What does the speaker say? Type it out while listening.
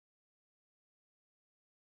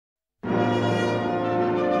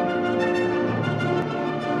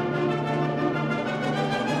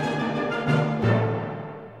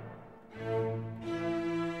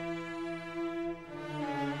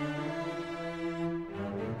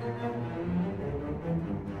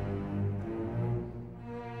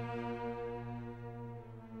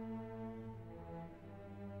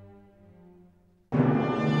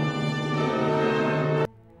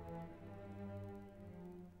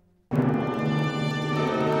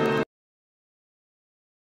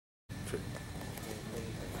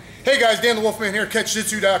Hey guys, DanTheWolfman here,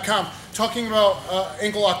 CatchJitsu.com, talking about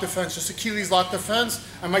ankle lock defense, just Achilles lock defense.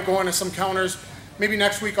 I might go into some counters. Maybe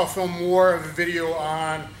next week I'll film more of a video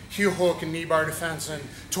on heel hook and knee bar defense and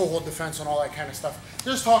toe hold defense and all that kind of stuff.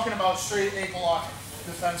 Just talking about straight ankle lock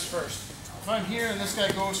defense first. If I'm here and this guy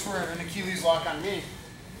goes for an Achilles lock on me,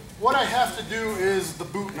 what I have to do is the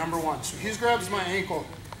boot, number one. So he grabs my ankle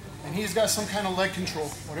and he's got some kind of leg control,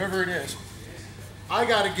 whatever it is. I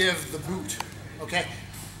got to give the boot, okay?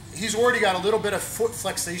 He's already got a little bit of foot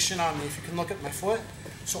flexation on me, if you can look at my foot.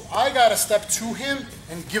 So I got to step to him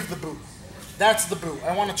and give the boot. That's the boot.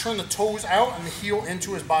 I want to turn the toes out and the heel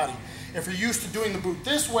into his body. If you're used to doing the boot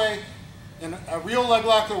this way, in a real leg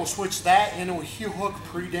locker will switch that into a heel hook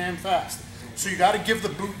pretty damn fast. So you got to give the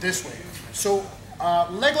boot this way. So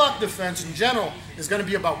leg lock defense in general is going to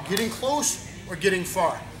be about getting close or getting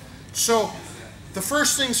far. So the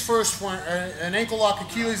first things first for an ankle lock,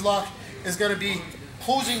 Achilles lock is going to be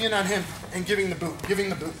closing in on him and giving the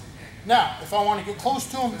boot. Now, if I want to get close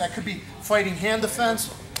to him, that could be fighting hand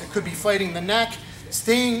defense, it could be fighting the neck,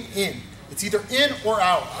 staying in. It's either in or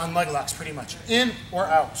out on leg locks, pretty much. In or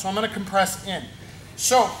out. So I'm going to compress in.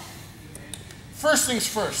 So, first things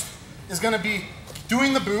first is going to be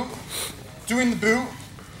doing the boot,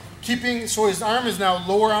 keeping, so his arm is now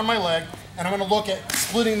lower on my leg, and I'm going to look at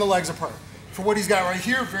splitting the legs apart. For what he's got right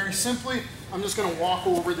here, very simply, I'm just going to walk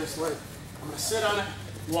over this leg. I'm going to sit on it,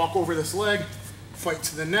 walk over this leg, fight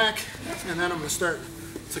to the neck, and then I'm going to start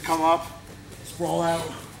to come up, sprawl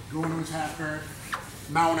out, go into his half guard,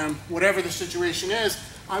 mount him, whatever the situation is.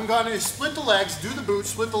 I'm going to split the legs, do the boot,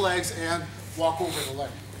 split the legs, and walk over the leg.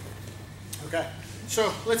 Okay,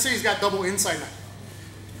 so let's say he's got double inside neck.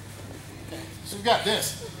 Okay, so we've got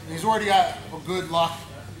this, and he's already got a good lock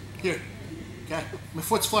here. Okay, my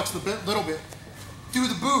foot's flexed a little bit. Do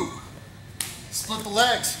the boot. Split the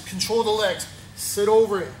legs, control the legs, sit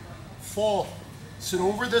over it, fall, sit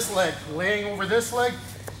over this leg, laying over this leg,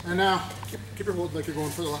 and now, keep your hold like you're going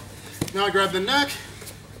for the lock. Now I grab the neck,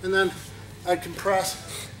 and then I'd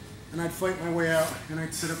compress, and I'd fight my way out, and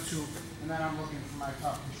I'd sit up to him, and then I'm looking for my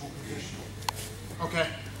top control position. Okay,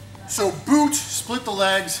 so boot, split the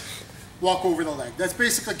legs, walk over the leg. That's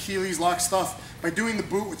basically Achilles lock stuff. By doing the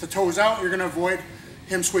boot with the toes out, you're gonna avoid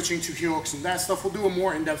him switching to heel hooks and that stuff. We'll do a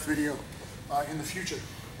more in-depth video in the future.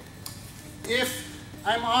 If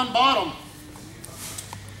I'm on bottom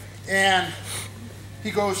and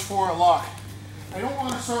he goes for a lock, I don't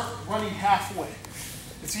want to start running halfway.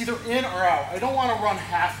 It's either in or out. I don't want to run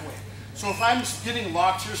halfway. So if I'm getting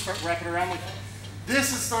locked here, start wrapping around like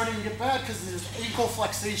this is starting to get bad because there's ankle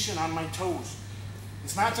flexation on my toes.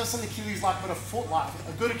 It's not just an Achilles lock, but a foot lock.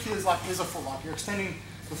 A good Achilles lock is a foot lock. You're extending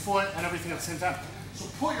the foot and everything at the same time. So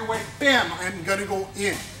put your weight, bam, I'm gonna go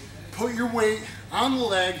in. Put your weight on the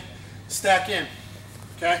leg, stack in,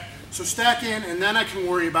 okay? So stack in, and then I can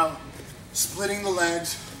worry about splitting the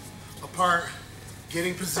legs apart,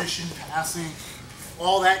 getting position, passing,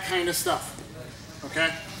 all that kind of stuff,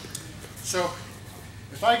 okay? So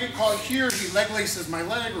if I get caught here, he leg laces my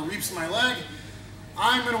leg or reaps my leg,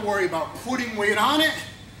 I'm gonna worry about putting weight on it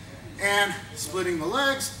and splitting the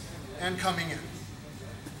legs and coming in,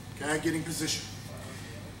 okay, getting position.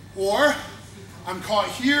 Or I'm caught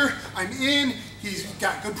here, I'm in, he's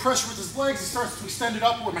got good pressure with his legs, he starts to extend it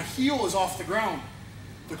upward, my heel is off the ground.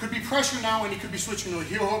 There could be pressure now and he could be switching to a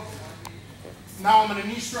heel hook. Now I'm gonna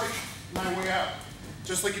knee strike my way out.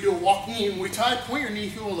 Just like you do a walk knee in Muay Thai, point your knee,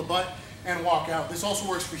 heel to the butt, and walk out. This also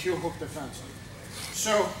works for heel hook defense.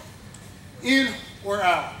 So, in or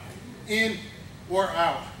out, in or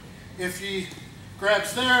out. If he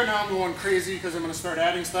grabs there, now I'm going crazy because I'm gonna start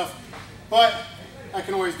adding stuff, but I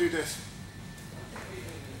can always do this.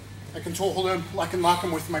 I can toe hold him, I can lock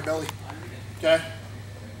him with my belly, okay?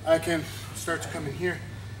 I can start to come in here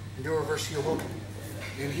and do a reverse heel hook.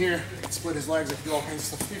 In here, I can split his legs, I can do all kinds of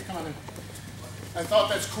stuff. Steve, come on in. I thought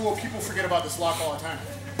that's cool, people forget about this lock all the time.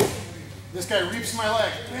 This guy reaps my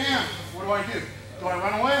leg, bam, what do? Do I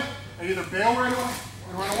run away? I either bail right away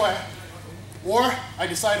and run away, or I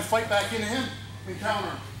decide to fight back into him and counter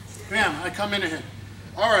him. Bam, I come into him.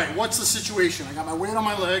 All right, what's the situation? I got my weight on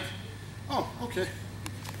my leg. Oh, okay.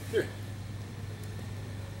 Here.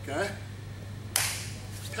 Okay.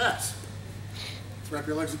 Pass. Let's wrap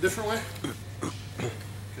your legs a different way.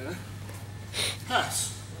 Okay.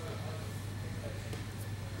 Pass.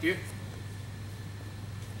 Here.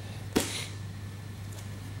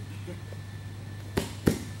 Okay.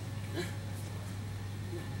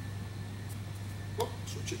 Whoop,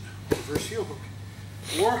 switch it. Reverse heel hook.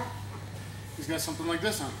 Or he's got something like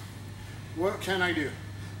this on. What can I do?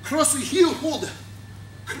 Cross the heel hold.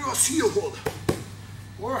 Cross heel hold.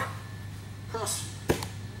 Or cross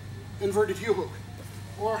inverted heel hook,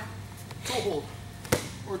 or toe hold,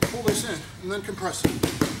 or pull this in and then compress it.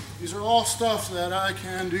 These are all stuff that I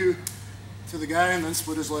can do to the guy and then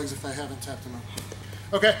split his legs if I haven't tapped him out.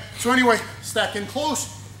 Okay, so anyway, stack in close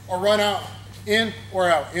or run out, in or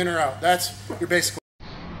out, in or out. That's your basic.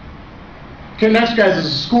 Okay, next guys is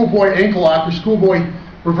a schoolboy ankle lock or schoolboy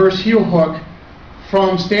reverse heel hook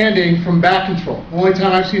from standing from back control. The only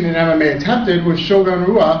time I've seen an MMA attempted was Shogun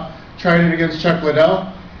Rua tried it against Chuck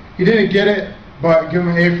Liddell. He didn't get it, but give him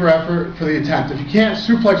an A for effort for the attempt. If you can't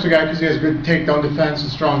suplex a guy because he has good takedown defense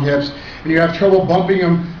and strong hips, and you have trouble bumping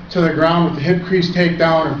him to the ground with the hip crease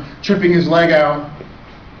takedown or tripping his leg out,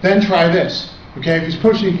 then try this. Okay, if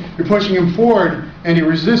you're pushing him forward and he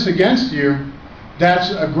resists against you,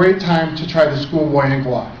 that's a great time to try the schoolboy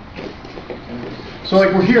ankle lock. So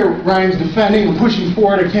like we're here, Ryan's defending and pushing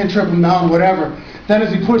forward, I can't trip him down, whatever. Then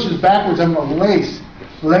as he pushes backwards, I'm going to leg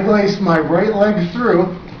lace my right leg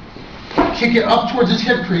through, kick it up towards his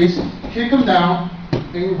hip crease, kick him down,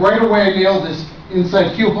 and right away I nail this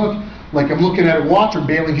inside heel hook like I'm looking at a watch or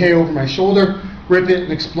baling hay over my shoulder, rip it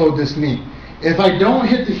and explode this knee. If I don't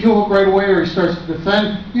hit the heel hook right away or he starts to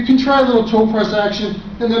defend, you can try a little toe press action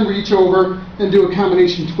and then reach over and do a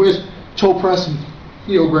combination twist, toe press and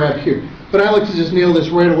heel grab here. But I like to just nail this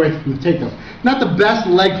right away from the takedown. Not the best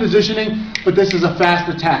leg positioning, but this is a fast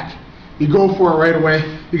attack. You go for it right away,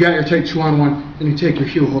 you got your tight 2-on-1, and you take your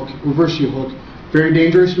heel hook, reverse heel hook. Very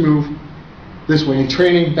dangerous move this way. In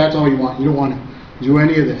training, that's all you want. You don't want to do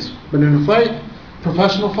any of this. But in a fight,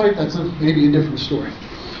 professional fight, that's maybe a different story.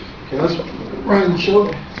 Okay, let's run the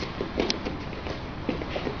shoulder.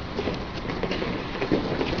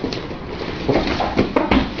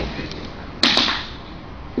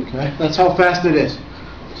 Okay, that's how fast it is.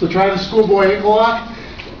 So try the schoolboy ankle lock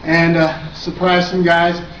and surprise some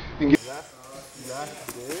guys. And get last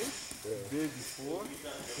day, the day before, we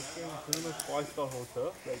came pretty much 5-star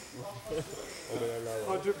hotel, like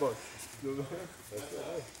 $100.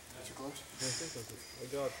 I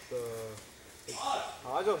got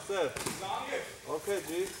I just said, okay,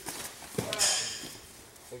 G.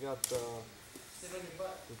 I got the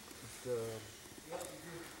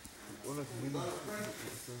one of the mini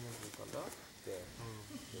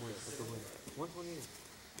 120,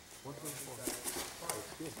 124.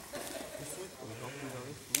 That's good.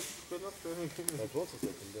 That's also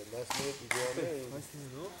good. And then last minute you go on there. Last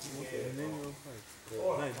minute off, and then you're fine.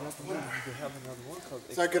 Nice, not to mention you have another one.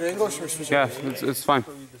 Is that good English or Swiss? Yeah, it's fine.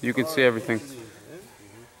 You can see everything. I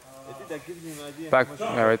think that gives you an idea. Back,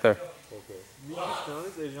 yeah, right there. Okay. You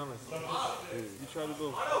try to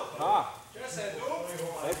go. Ah.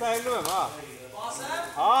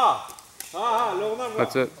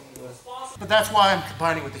 That's it. But that's why I'm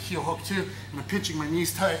combining with the heel hook too. And I'm pinching my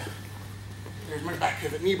knees tight. There's my back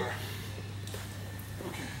pivot knee bar.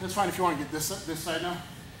 Okay, that's fine if you want to get this side now.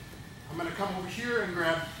 I'm going to come over here and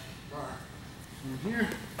grab bar. From here,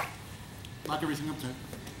 lock everything up tight.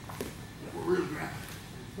 We're really grab.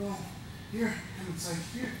 Go here, come inside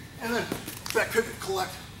here, and then back pivot,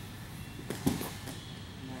 collect.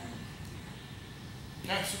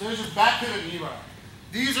 Okay, so there's your back pivot knee bar.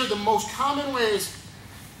 These are the most common ways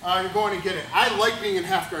you're going to get it. I like being in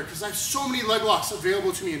half guard because I have so many leg locks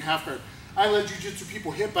available to me in half guard. I let jiu-jitsu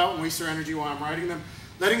people hip out and waste their energy while I'm riding them,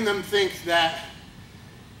 letting them think that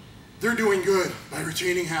they're doing good by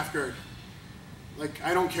retaining half guard. Like,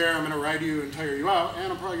 I don't care, I'm going to ride you and tire you out,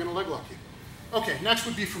 and I'm probably going to leg lock you. Okay, next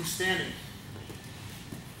would be from standing.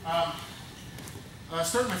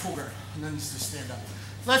 Start my full guard, and then just stand up.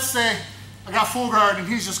 Let's say I got full guard, and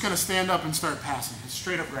he's just going to stand up and start passing. It's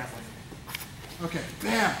straight up grappling. Okay,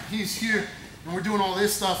 bam, he's here, and we're doing all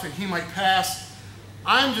this stuff, and he might pass.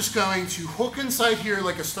 I'm just going to hook inside here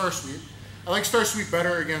like a star sweep. I like star sweep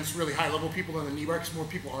better against really high level people than the knee bar, because more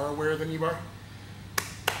people are aware of the knee bar.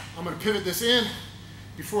 I'm going to pivot this in.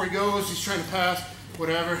 Before he goes, he's trying to pass,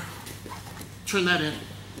 whatever. Turn that in,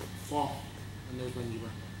 fall, and there's my knee bar.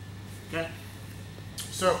 Okay?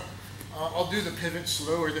 So, I'll do the pivot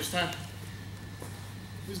slower this time.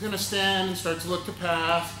 He's going to stand and start to look to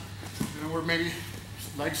pass. And we're maybe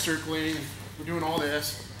leg circling, and we're doing all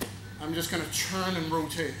this. I'm just going to turn and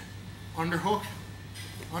rotate. Underhook,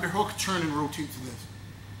 turn and rotate to this.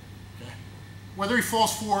 Okay? Whether he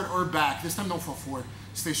falls forward or back, this time don't fall forward.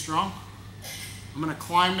 Stay strong. I'm going to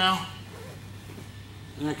climb now,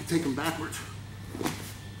 and I can take him backwards.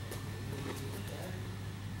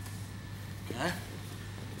 Okay?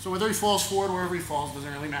 So whether he falls forward, wherever he falls,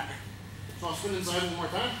 doesn't really matter. So I'll spin inside one more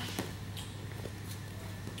time.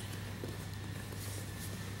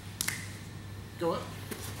 Go up.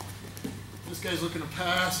 This guy's looking to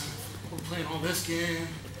pass. We're playing all this game.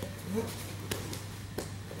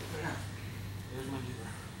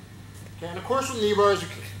 Okay, and of course with knee bars, you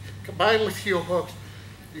can combine with heel hooks.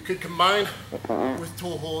 You could combine with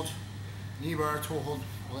toe hold, knee bar, toe hold,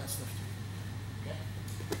 all that stuff. Okay.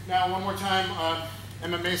 Now one more time,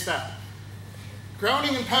 MMA style.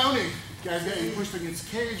 Grounding and pounding. Guys got you pushed against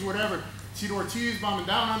the cage, whatever. Tito Ortiz bombing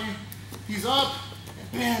down on you. He's up,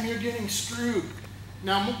 and bam, you're getting screwed.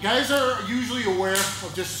 Now, guys are usually aware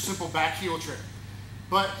of just a simple back heel trick.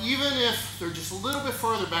 But even if they're just a little bit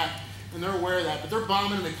further back, and they're aware of that, but they're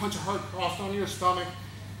bombing and they punch a hard cross onto your stomach,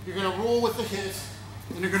 you're gonna roll with the hits,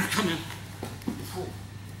 and you're gonna come in.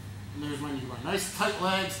 And there's my knee bar. Nice tight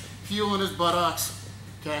legs, heel in his buttocks,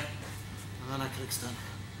 okay? And then I can extend.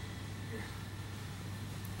 Here.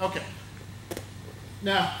 Okay.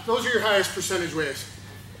 Now, those are your highest percentage ways.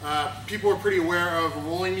 People are pretty aware of a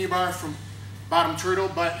rolling knee bar from bottom turtle,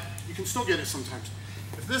 but you can still get it sometimes.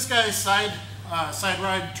 If this guy is side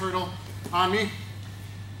ride turtle on me,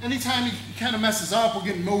 anytime he kind of messes up, we'll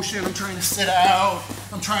get in motion, I'm trying to sit out,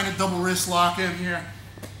 I'm trying to double wrist lock him here.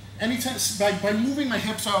 Anytime, by moving my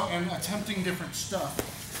hips out and attempting different stuff,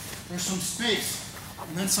 there's some space.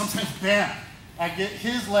 And then sometimes, bam, I get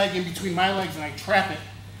his leg in between my legs and I trap it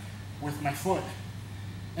with my foot.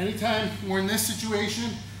 Anytime we're in this situation,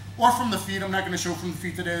 or from the feet, I'm not going to show from the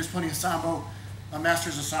feet today, there's plenty of Sambo,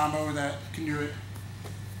 masters of Sambo that can do it.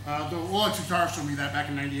 The Leglocks guitar showed me that back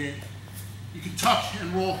in '98. You can tuck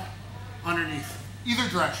and roll underneath, either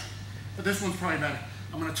direction, but this one's probably better.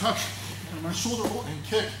 I'm going to tuck, and I'm going to shoulder roll and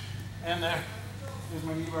kick, and there's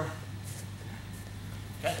my knee bar.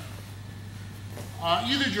 Okay.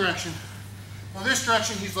 Either direction. Now this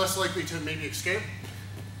direction, he's less likely to maybe escape.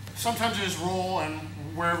 Sometimes I just roll, and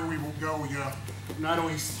wherever we will go, we go. I'm not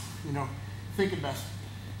always, you know, thinking best.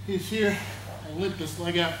 He's here, I lift this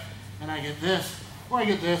leg up, and I get this, or I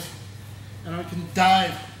get this, and I can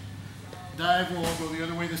dive. Dive, roll, go the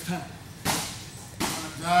other way this time. I'm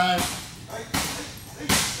gonna dive,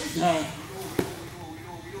 dive.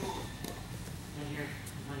 And here,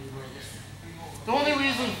 the only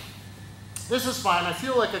reason, this is fine, I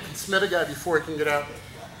feel like I can smith a guy before he can get out,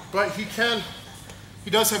 but he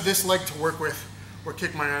does have this leg to work with, or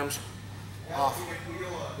kick my arms off,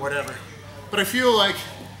 whatever. But I feel like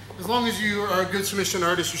as long as you are a good submission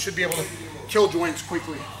artist, you should be able to kill joints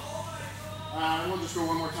quickly. We'll just go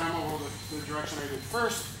one more time over the direction I did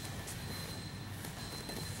first.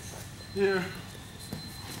 Here,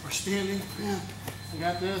 we're standing, I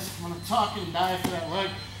got this. I'm gonna tuck and dive for that leg.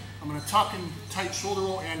 I'm gonna tuck and tight shoulder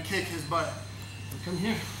roll and kick his butt. Come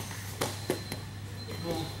here.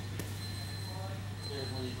 Boom.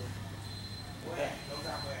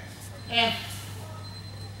 And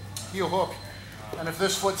heel hook. And if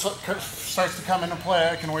this foot starts to come into play,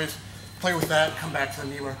 I can always play with that, come back to the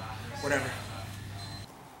knee bar, whatever.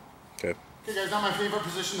 Okay. Okay guys, not my favorite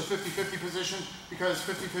position, the 50-50 position, because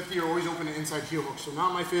 50-50 are always open to inside heel hook. So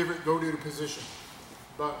not my favorite go-to position.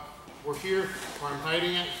 But we're here, where I'm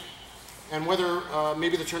hiding it. And whether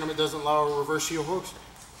maybe the tournament doesn't allow reverse heel hooks,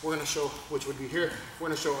 we're gonna show, which would be here, we're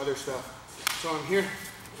gonna show other stuff. So I'm here,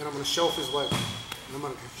 and I'm gonna shelf his leg, and I'm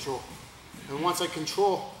gonna control. And once I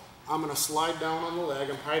control, I'm gonna slide down on the leg.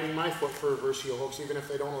 I'm hiding my foot for reverse heel hooks, even if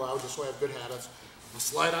they don't allow, just so I have good habits. I'm gonna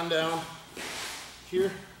slide on down here,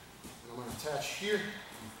 and I'm gonna attach here,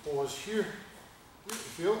 pause here, you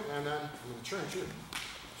feel, and then I'm gonna turn here.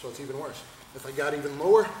 So it's even worse. If I got even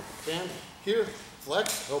lower, bam, here,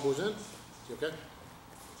 flex, elbows in, okay?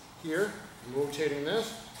 Here, I'm rotating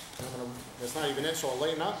this, and I'm gonna, that's not even it, so I'll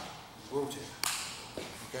lighten up, rotate.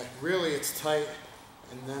 Okay, really it's tight,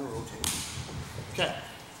 and then rotate. Okay,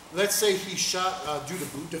 let's say he shot due to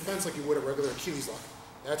boot defense like you would a regular Achilles lock.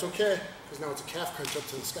 That's okay, because now it's a calf crunch up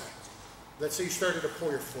to the sky. Let's say you started to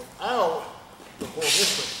pull your foot out, to hold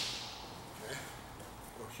this way. Okay,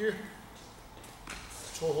 go here,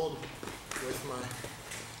 toe hold with my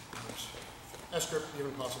S-grip,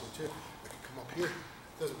 even possible too. I can come up here,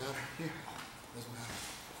 doesn't matter, here, doesn't matter.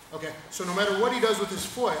 Okay, so no matter what he does with his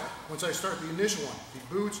foot, once I start the initial one, if he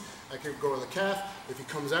boots, I can go to the calf. If he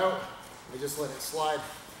comes out, I just let it slide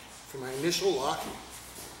for my initial lock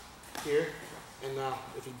here. And now,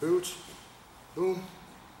 if he boots, boom,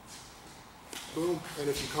 boom. And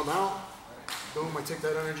if you come out, boom, I take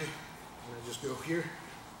that energy and I just go here,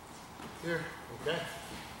 here, okay.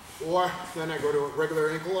 Or then I go to a regular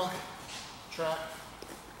ankle lock, trap,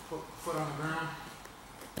 foot on the ground,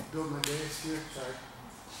 build my base here, sorry.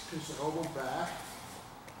 Pinch the elbow back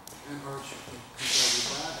and arch. Pinch the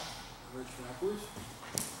elbow back, arch backwards.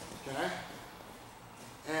 Okay.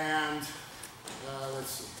 And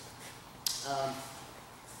let's see.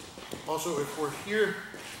 Also, if we're here,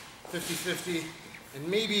 50-50, and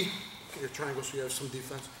maybe your triangle, so you have some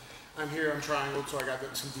defense. I'm here, I'm triangled, so I got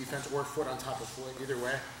some defense or foot on top of foot, either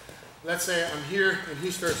way. Let's say I'm here and he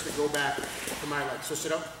starts to go back to my leg. So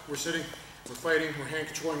sit up, we're sitting, we're fighting, we're hand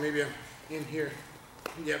controlling, maybe I'm in here.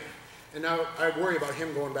 Yep. And now I worry about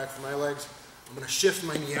him going back for my legs. I'm gonna shift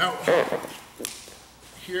my knee out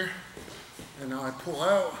here, and now I pull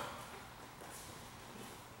out.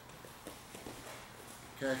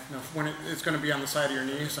 Okay, now when it's gonna be on the side of your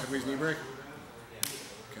knee, sideways knee break.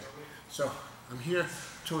 Okay, so I'm here,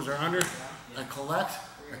 toes are under, I collect,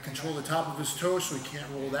 I control the top of his toes so he can't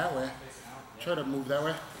roll that way. Try to move that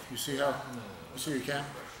way. You see how, you see you can.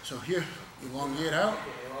 So here, elongate out,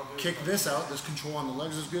 kick this out, this control on the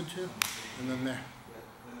legs is good too, and then there.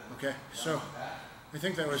 Okay, so I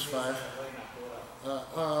think that was 5.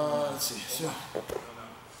 Let's see, so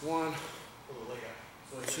 1,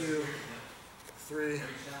 2, 3,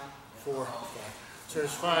 4, 5. So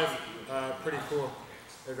there's 5 pretty cool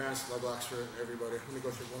advanced leg locks for everybody. Let me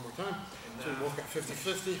go through it one more time. So we both got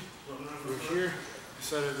 50-50. We're here.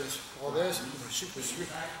 Instead of this, all this, I'm going to shoot this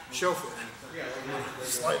shelf it.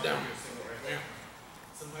 Slide down. Bam.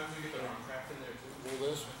 Sometimes we get the wrong craft in there too. Roll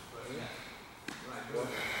this. Well,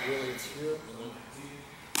 really, it's here, and then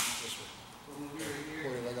this way.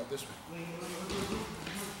 Pull your leg up this way. And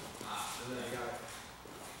then I got it.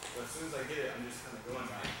 But as soon as I get it, I'm just kind of going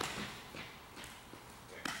back.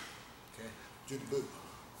 Okay. Do the boot.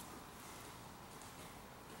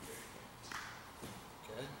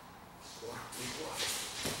 Okay.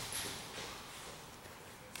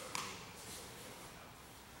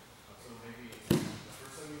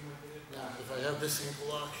 Now, if I have this ankle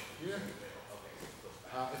lock here,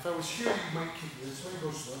 if I was here, you might keep this way,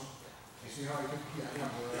 go slow. You see how I can,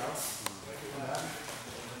 pull it out.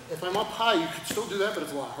 If I'm up high, you could still do that, but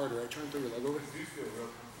it's a lot harder, right? Try and throw your leg over.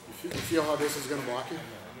 You feel how this is going to block you?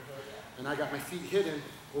 And I got my feet hidden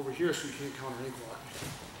over here so you can't counter ankle lock.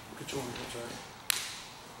 Control me,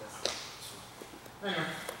 anyway,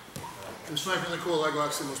 there's 5 really cool leg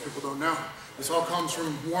locks that most people don't know. This all comes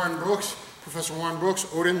from Warren Brooks, Professor Warren Brooks.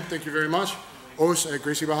 Odin, thank you very much. Os at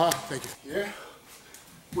Gracie Baja, thank you. Here,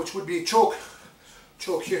 which would be choke.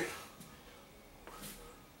 Choke here.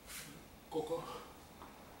 Gokor.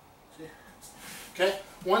 See? Okay,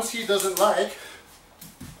 once he doesn't like,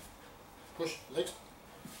 push, legs.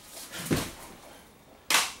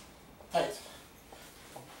 Tight.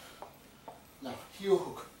 Now, heel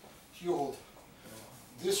hook, heel hold.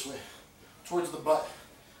 This way, towards the butt.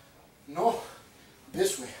 No,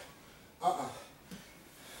 this way.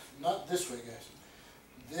 Not this way, guys.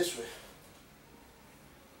 This way.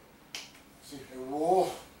 See, I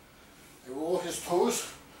roll his toes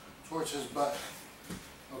towards his butt.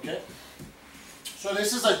 Okay? So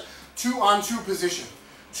this is a 2-on-2 position.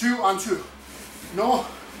 2-on-2. No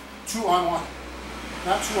 2-on-1.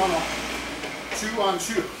 Not 2-on-1.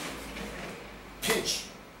 2-on-2. Pinch.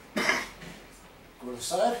 Go to the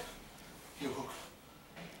side, heel hook.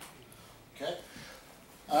 Okay.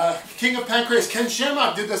 King of Pancrase, Ken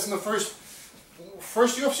Shamrock did this in the first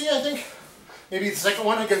UFC, I think. Maybe the second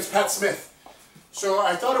one against Pat Smith. So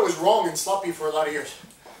I thought it was wrong and sloppy for a lot of years.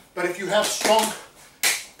 But if you have strong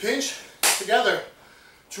pinch together,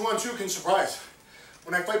 2-on-2 can surprise.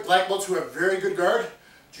 When I fight black belts who have very good guard,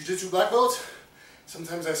 jiu-jitsu black belts,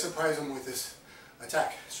 sometimes I surprise them with this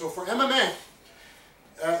attack. So for MMA,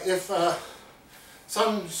 if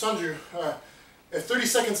Sanju, if 30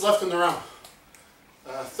 seconds left in the round,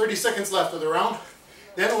 30 seconds left of the round,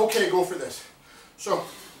 then okay, go for this. So,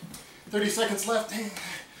 30 seconds left. Ding,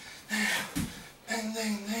 ding,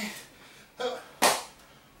 ding, ding.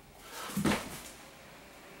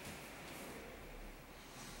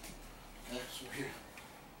 Okay, so here.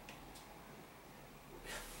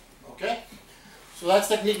 Okay, so that's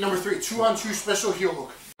technique number 3, 2-on-2 special heel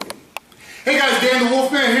hook. Hey guys, Dan the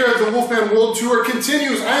Wolfman here at the Wolfman World Tour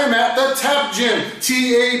continues. I am at the TAP Gym,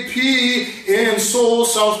 TAP, in Seoul,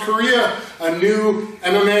 South Korea, a new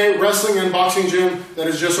MMA, wrestling, and boxing gym that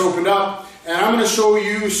has just opened up. And I'm going to show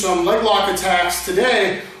you some leg lock attacks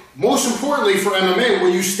today, most importantly for MMA, where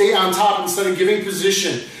you stay on top instead of giving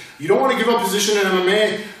position. You don't want to give up position in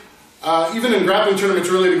MMA, even in grappling tournaments,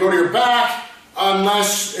 really, to go to your back,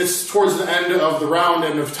 unless it's towards the end of the round,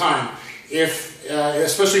 end of time.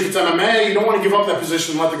 Especially if it's MMA, you don't want to give up that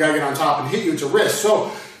position and let the guy get on top and hit you. It's a risk.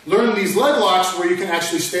 So learn these leg locks where you can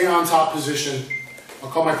actually stay on top position. I'll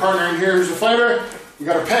call my partner in here who's a fighter. We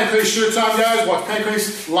got our Pancrase shirts on, guys. Watch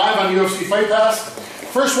Pancrase live on UFC Fight Pass.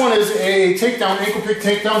 First one is a takedown, ankle pick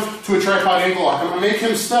takedown to a tripod ankle lock. I'm going to make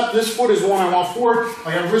him step. This foot is the one I want forward.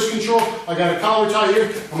 I have wrist control. I got a collar tie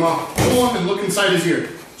here. I'm going to pull him and look inside his ear.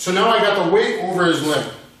 So now I got the weight over his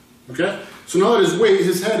leg. Okay? So now that his weight,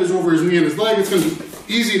 his head is over his knee and his leg, it's going to be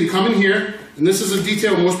easy to come in here, and this is a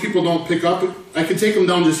detail most people don't pick up. I could take them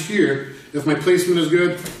down just here if my placement is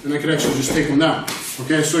good, and I could actually just take them down.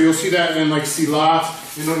 Okay, so you'll see that in like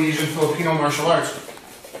Silat, Indonesian, Filipino martial arts.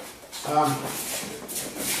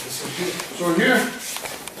 So here,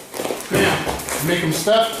 bam, make them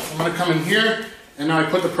step. I'm going to come in here, and now I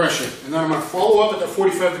put the pressure. And then I'm going to follow up at that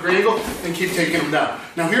 45-degree angle and keep taking them down.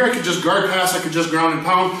 Now here I could just guard pass, I could just ground and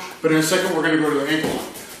pound, but in a second we're going to go to the ankle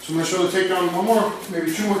lock. So I'm going to show the takedown one more,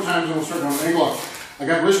 maybe 2 more times, and we'll start down the ankle lock. I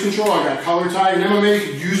got wrist control, I got collar tie. In MMA,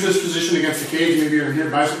 you could use this position against the cage. Maybe you're here,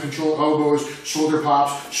 bicep control, elbows, shoulder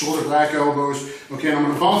pops, shoulder back elbows. Okay, and I'm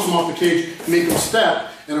going to bounce them off the cage, make them step,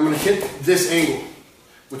 and I'm going to hit this angle.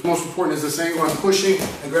 What's most important is this angle. I'm pushing,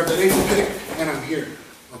 I grab that ankle pick, and I'm here.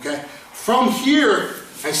 Okay? From here,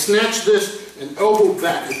 I snatch this and elbow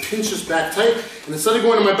back. It pinches back tight, and instead of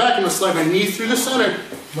going to my back, I'm going to slide my knee through the center.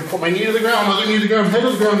 I'm going to put my knee to the ground, other knee to the ground, head to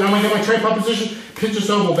the ground. Now I'm going to get my tripod position, pinch this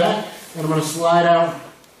elbow back, and I'm going to slide out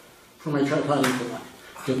from my tripod into the back.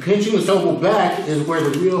 So pinching this elbow back is where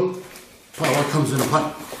the real power comes into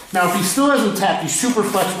play. Now, if he still hasn't tapped, he's super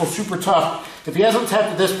flexible, super tough. If he hasn't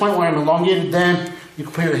tapped at this point where I'm elongated, then you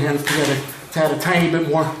can put your hands together to add a tiny bit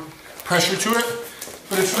more pressure to it.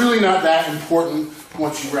 But it's really not that important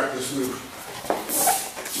once you rep this move.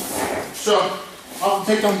 So, I'll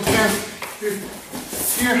take down the hand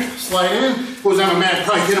here, slide in, goes down a mat,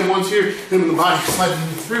 probably hit him once here, hit him in the body, slide him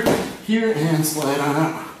through here, and slide on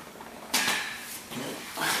out.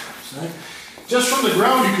 Just from the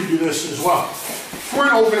ground you could do this as well. If we're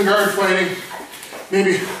in open guard fighting,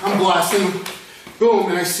 maybe I'm blasting, boom,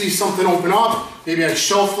 and I see something open up, maybe I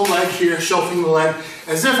shelf the leg here, shelving the leg,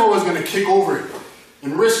 as if I was going to kick over it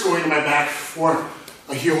and risk going to my back for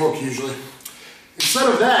a heel hook usually. Instead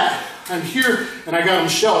of that, I'm here and I got him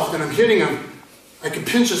shelved and I'm hitting him. I can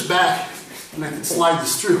pinch this back and I can slide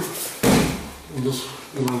this through and just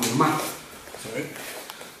go on the mount.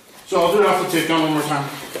 So I'll do it off the takedown one more time.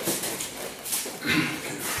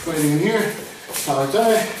 Fighting in here, collar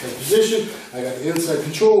tie, that position. I got the inside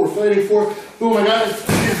control we're fighting for. Boom, I got it.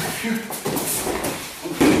 Here.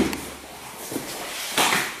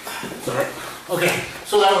 Sorry. Okay,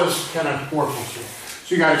 so that was kind of more closer.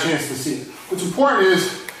 So you got a chance to see it. What's important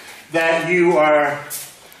is that you are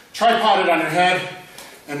tripoded on your head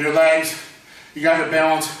and your legs. You got your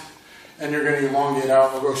balance and you're going to elongate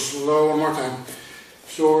out. I'll go slow one more time.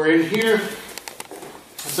 So we're in here.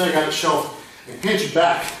 Let's say I got it shelved. I pinch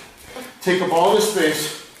back. Take up all this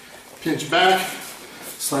space. Pinch back.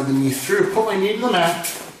 Slide the knee through. Put my knee to the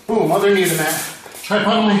mat. Boom, other knee to the mat.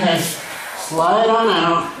 Tripod on my head. Slide on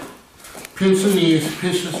out. Pinch the knees.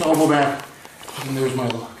 Pinch this elbow back. And there's my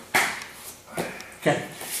lock. Okay.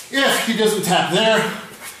 If he doesn't tap there,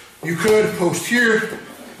 you could post here.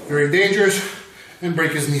 Very dangerous. And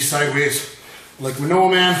break his knee sideways. Like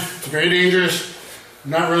Manoa Man. It's very dangerous.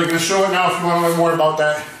 I'm not really going to show it now. If you want to learn more about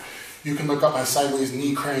that, you can look up my sideways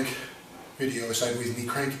knee crank video. A sideways knee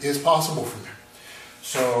crank is possible from there.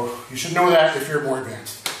 So you should know that if you're more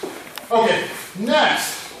advanced. Okay,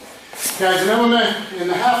 next. Guys, in MMA, in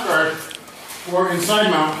the half guard or inside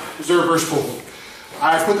mount is a reverse pull hold.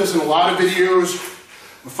 I put this in a lot of videos.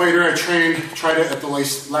 A fighter I trained tried it at the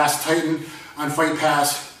last Titan on Fight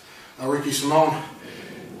Pass, Ricky Simone.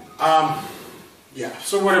 Yeah,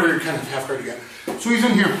 so whatever kind of half guard you got. So he's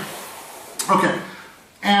in here. Okay,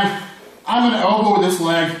 and I'm going to elbow this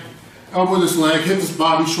leg, hit this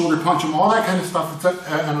body, shoulder punch him, all that kind of stuff that's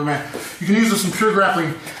at MMA. You can use this in pure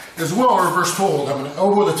grappling as well, or reverse toe hold. I'm going to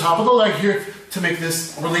elbow the top of the leg here to make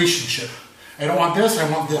this relationship. I don't want this,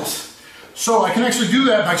 I want this. So I can actually do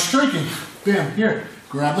that by striking. Bam, here.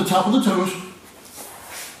 Grab the top of the toes.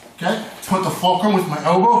 Okay, put the fulcrum with my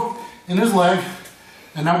elbow in his leg.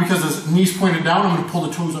 And now because his knee's pointed down, I'm going to pull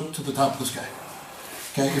the toes up to the top of this guy.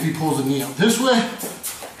 Okay, if he pulls the knee out this way,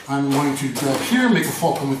 I'm going to grab here, make a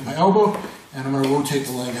fulcrum with my elbow, and I'm going to rotate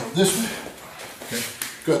the leg out this way. Okay,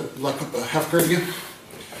 good. Lock up the half guard again.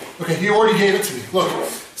 Okay, he already gave it to me. Look,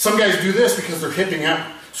 some guys do this because they're hipping out.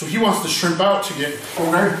 So he wants to shrimp out to get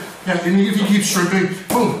full guard. Yeah, and if he keeps shrimping,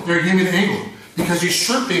 boom, there he gave me the angle. Because he's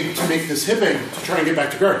shrimping to make this hip angle to try and get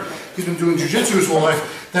back to guard. He's been doing jiu-jitsu his whole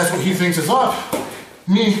life. That's what he thinks is up.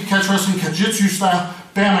 Me, catch wrestling, Catch-Jitsu style.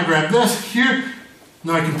 Bam, I grab this here.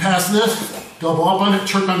 Now I can pass this, double up on it,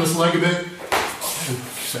 turn on this leg a bit.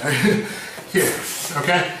 Sorry. Here,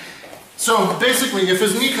 okay? So basically, if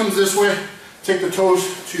his knee comes this way, take the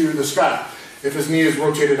toes to the sky. If his knee is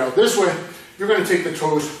rotated out this way, you're going to take the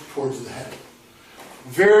toes towards the head.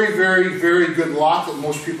 Very, very, very good lock that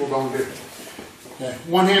most people don't do. Okay,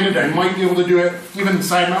 one-handed, I might be able to do it, even in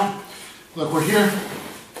side mount. Look, we're here,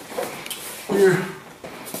 here,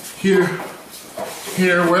 here,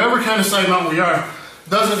 here, wherever kind of side mount we are,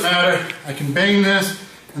 doesn't matter. I can bang this,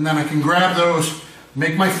 and then I can grab those,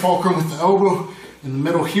 make my fulcrum with the elbow in the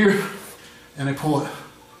middle here, and I pull it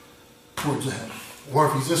towards the head. Or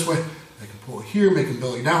if he's this way, I can pull it here, make him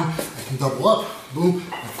belly down. I can double up, boom,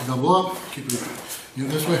 I can double up, keep it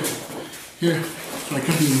this way, here. So I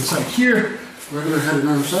can be inside here, regular head and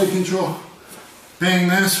arm side control. Bang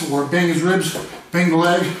this, or bang his ribs, bang the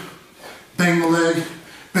leg, bang the leg,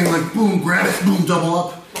 bang the leg, boom, grab it, boom, double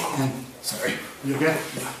up, and sorry, you okay?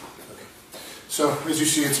 Yeah. Okay. So as you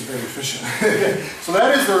see, it's very efficient. So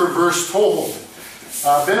that is the reverse toe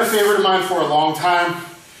hold. Been a favorite of mine for a long time.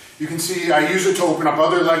 You can see I use it to open up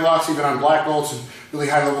other leg locks, even on black belts and really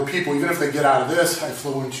high level people. Even if they get out of this, I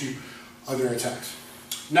flow into other attacks.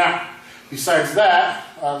 Now, besides that,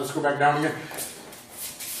 let's go back down again.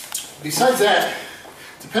 Besides that,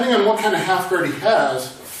 depending on what kind of half guard he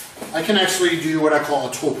has, I can actually do what I call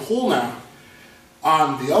a toe pull now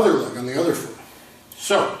on the other leg, on the other foot.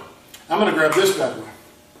 So, I'm going to grab this bad boy.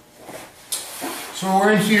 So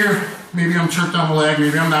we're in here, maybe I'm chirked on the leg,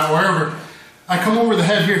 maybe I'm not, wherever. I come over the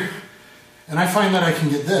head here, and I find that I can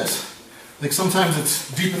get this. Like sometimes it's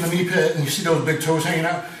deep in the knee pit, and you see those big toes hanging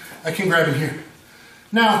out. I can grab in here.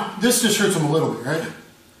 Now, this just hurts him a little bit, right?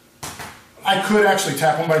 I could actually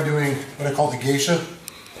tap him by doing what I call the geisha.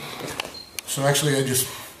 So actually, I just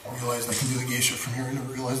realized I can do the geisha from here. I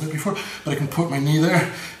never realized that before. But I can put my knee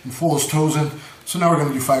there and pull his toes in. So now we're going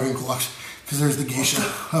to do 5 ankle locks, because there's the geisha.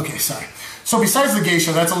 Okay, sorry. So besides the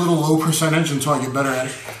geisha, that's a little low percentage until I get better at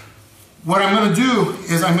it. What I'm going to do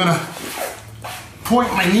is I'm going to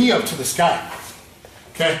point my knee up to the sky,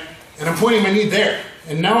 okay? And I'm pointing my knee there.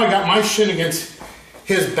 And now I got my shin against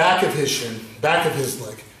his back of his shin, back of his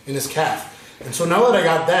leg, and his calf. And so now that I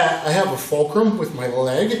got that, I have a fulcrum with my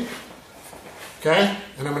leg, okay?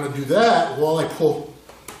 And I'm going to do that while I pull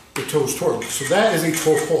the toes toward me. So that is a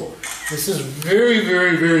toe pull. This is very,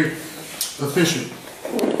 very, very efficient,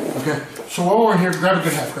 okay? So while we're in here, grab a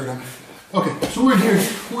good half guard on me. Okay, so we're in here,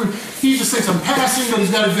 he just thinks I'm passing, but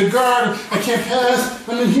he's got a good guard, I can't pass,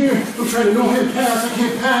 I'm in here, I'm trying to no-hand pass, I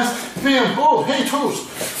can't pass, bam, oh, hey, toes,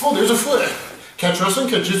 oh, there's a foot, catch wrestling,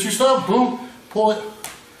 Catch-Jitsu style, boom, pull it.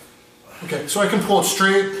 Okay, so I can pull it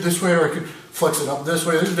straight this way, or I could flex it up this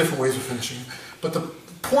way, there's different ways of finishing it. But the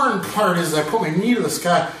important part is I put my knee to the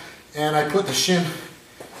sky, and I put the shin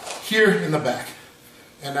here in the back.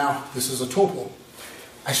 And now, this is a toe pull.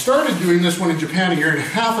 I started doing this one in Japan a year and a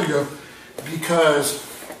half ago, because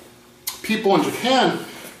people in Japan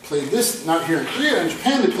play this, not here in Korea, in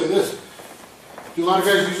Japan they play this. Do a lot of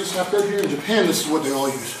guys use this half guard here? In Japan, this is what they all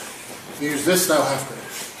use. They use this style half guard.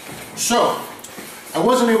 So, I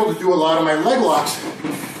wasn't able to do a lot of my leg locks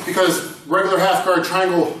because regular half guard,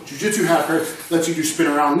 triangle, jiu-jitsu half guard lets you do spin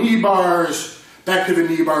around knee bars, back pivot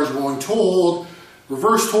knee bars, rolling toe hold,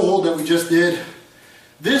 reverse toe hold that we just did.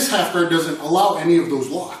 This half guard doesn't allow any of those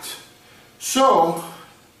locks. So,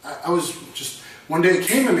 I was just, one day it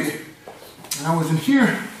came to me, and I was in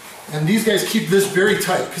here, and these guys keep this very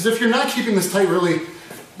tight. Because if you're not keeping this tight, really,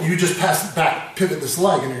 you just pass it back, pivot this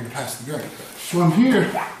leg, and you're going to pass the guard. So I'm here,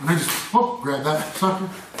 and I just, oh, grab that sucker,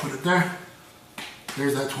 put it there.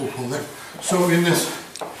 There's that toe pull there. So in this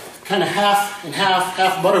kind of half and half,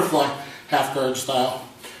 half butterfly, half guard style,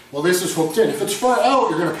 well, this is hooked in. If it's far out,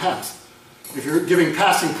 you're going to pass. If you're giving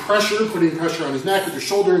passing pressure, putting pressure on his neck with your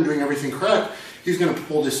shoulder and doing everything correct, he's going to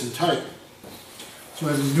pull this in tight. So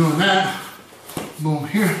as he's doing that, boom,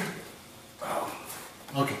 here.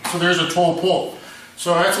 Okay, so there's a toe pull.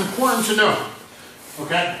 So that's important to know,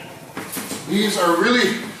 okay? These are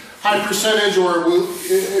really high percentage, or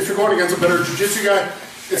if you're going against a better jiu-jitsu guy,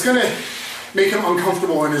 it's going to make him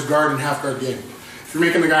uncomfortable in his guard and half guard game. If you're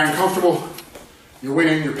making the guy uncomfortable, you're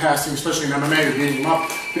winning, you're passing, especially in MMA, you're beating him up.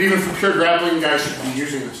 But even for pure grappling, you guys should be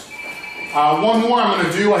using this. One more I'm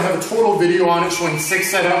going to do. I have a total video on it showing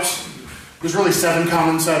 6 setups. There's really 7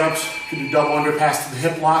 common setups. You can do double underpass to the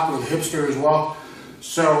hip lock or the hipster as well.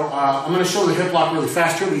 So I'm going to show the hip lock really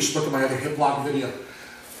fast here, but you should look at my other hip lock video.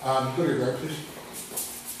 Go to your guard, please.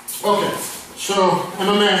 Okay, so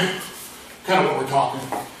MMA, kind of what we're talking.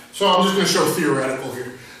 So I'm just going to show theoretical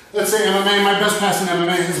here. Let's say MMA, my best pass in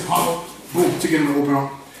MMA is a pop-up, boom, to get him to open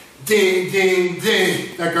up. Ding, ding,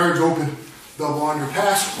 ding, that guard's open. Double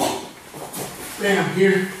underpass, bam,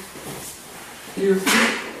 here, here,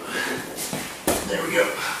 there we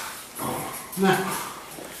go. Now,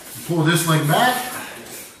 pull this leg back,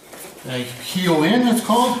 I heel in, it's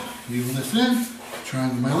called, heel this in,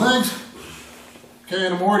 triangle my legs. Okay,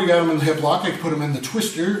 and I'm already got them in the hip lock. I can put them in the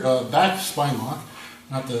twister, back spine lock,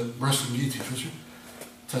 not the wrestling jiu-jitsu twister.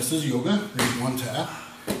 Test is yoga, there's one tap.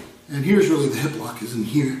 And here's really the hip lock is in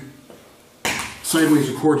here. sideways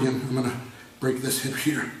accordion. I'm going to break this hip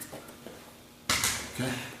here.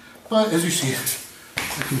 Okay, but as you see,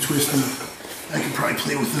 I can twist them. I can probably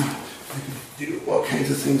play with them. I can do all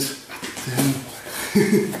kinds of things to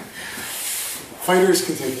him. Fighters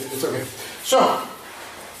can take it. It's okay. So,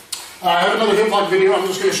 I have another hip lock video. I'm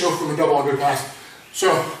just going to show from a double on good pass.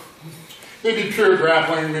 So, maybe pure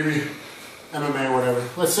grappling, maybe MMA or whatever.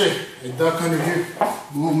 Let's say I duck under here.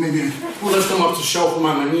 We'll lift them up to shelf them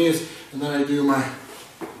on my knees, and then I do my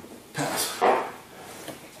pass.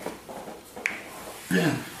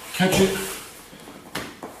 Yeah, catch it.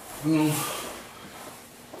 Boom.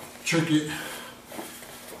 Trick it.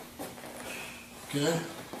 Okay.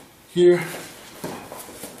 Here.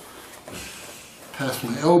 Pass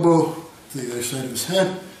my elbow to the other side of his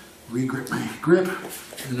head. Re-grip my grip,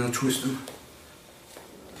 and now twist him.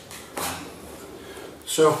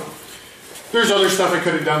 So, there's other stuff I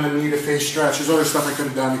could have done, the knee to face stretch. There's other stuff I could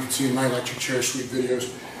have done. You can see in my electric chair sweep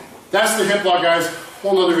videos. That's the hip lock, guys.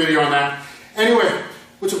 Whole other video on that. Anyway,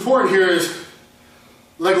 what's important here is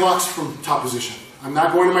leg locks from top position. I'm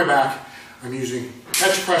not going to my back. I'm using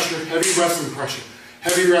catch pressure, heavy wrestling pressure.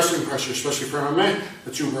 Heavy wrestling pressure, especially for MMA.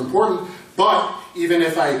 That's super important. But even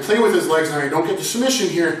if I play with his legs and I don't get the submission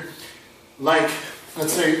here, like,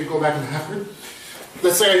 let's say, go back in the half grid.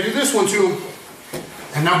 Let's say I do this one too,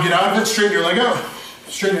 and now get out of it, straighten your leg out.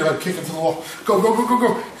 Straighten your leg, kick it to the wall. Go, go, go, go,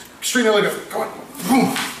 go. Straighten your leg out. Go on.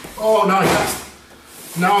 Boom. Oh, now I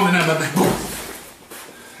passed. Now I'm in MMA. Boom.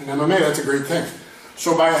 In MMA, that's a great thing.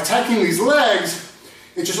 So by attacking these legs,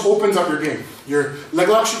 it just opens up your game. Your leg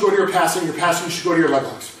lock should go to your passing should go to your leg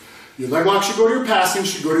locks. Your leg lock should go to your passing,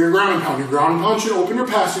 should go to your ground and pound. Your ground and pound should open your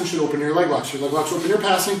passing, should open your leg locks. Your leg locks open your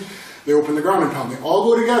passing, they open the ground and pound. They all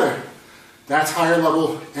go together. That's higher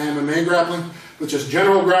level MMA grappling. But just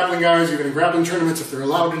general grappling, guys, even in grappling tournaments, if they're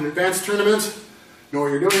allowed in advanced tournaments, know what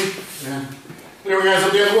you're doing. And anyway, guys, I'm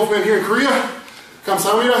DanTheWolfman here in Korea.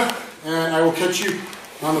 Kamsahamnida, and I will catch you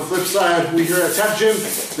on the flip side. We here at Tech Gym,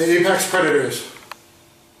 the Apex Predators.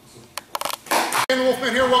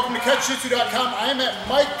 DanTheWolfman here. Welcome to CatchJitsu.com. I am at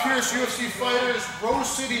Mike Pierce UFC Fighters Rose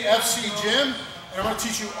City FC Gym, and I'm going to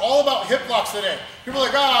teach you all about hip locks today. People are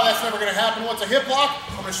like, ah, that's never going to happen. What's a hip lock?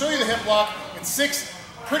 I'm going to show you the hip lock in 6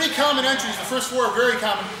 pretty common entries. The first 4 are very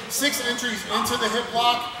common. 6 entries into the hip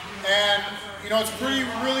lock, and you know, it's a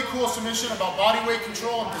really cool submission about body weight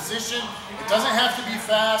control and position. It doesn't have to be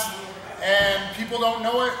fast, and people don't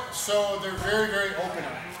know it, so they're very, very open.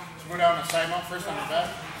 So go down the side mount first on your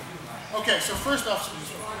back. Okay, so first off,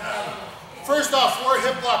 for a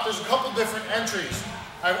hip lock, there's a couple different entries.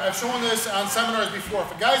 I've shown this on seminars before.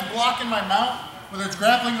 If a guy's blocking my mount, whether it's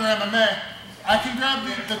grappling or MMA, I can grab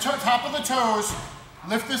the top of the toes,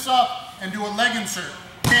 lift this up, and do a leg insert.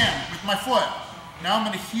 Bam, with my foot. Now I'm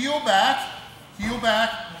going to heel back, heel back,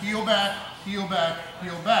 heel back, heel back,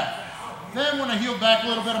 heel back. Then when I heel back a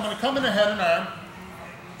little bit, I'm going to come in the head and arm,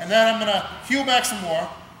 and then I'm going to heel back some more,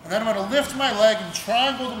 and then I'm going to lift my leg and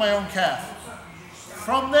triangle to my own calf.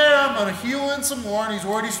 From there, I'm going to heel in some more, and he's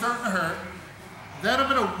already starting to hurt. Then I'm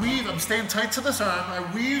going to weave, I'm staying tight to this arm,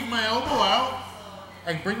 I weave my elbow out,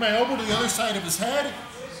 I bring my elbow to the other side of his head,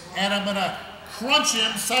 and I'm going to crunch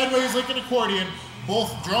him sideways like an accordion,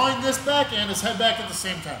 both drawing this back and his head back at the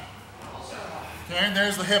same time. Okay, and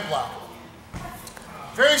there's the hip lock.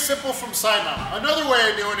 Very simple from side mount. Another way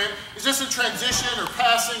of doing it is just a transition or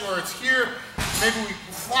passing, or it's here, maybe we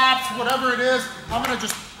flopped, whatever it is. I'm going to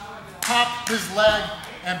just pop his leg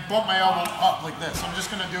and bump my elbow up like this. I'm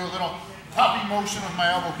just going to do a little popping motion with my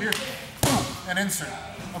elbow here, boom, and insert.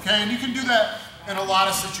 Okay, and you can do that in a lot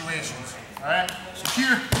of situations. All right, so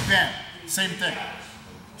here, bam, same thing.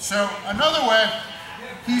 So another way,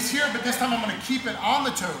 he's here, but this time I'm going to keep it on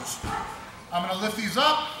the toes. I'm going to lift these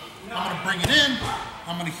up, I'm going to bring it in,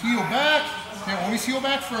 I'm going to heel back. Okay, always heel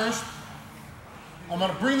back first. I'm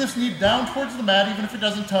going to bring this knee down towards the mat, even if it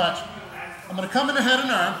doesn't touch. I'm going to come in the head and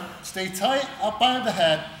arm, stay tight up by the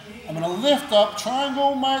head. I'm going to lift up,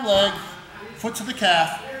 triangle my leg, foot to the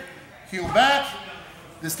calf, heel back.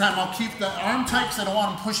 This time I'll keep the arm tight because I don't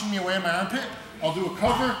want him pushing me away in my armpit. I'll do a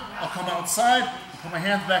cover, I'll come outside, I'll put my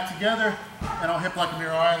hands back together, and I'll hip lock a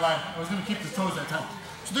mirror eye line. I was going to keep the toes that time.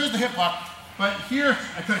 So there's the hip lock. But here,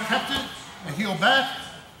 I could have kept it, I heel back,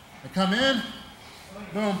 I come in,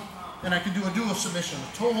 boom, and I can do a dual submission,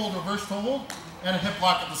 a toe hold, reverse toe hold, and a hip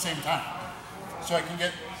lock at the same time. So I can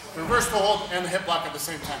get the reverse toe hold and the hip lock at the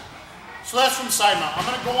same time. So that's from side mount. I'm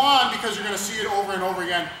going to go on because you're going to see it over and over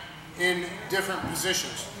again in different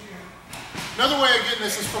positions. Another way of getting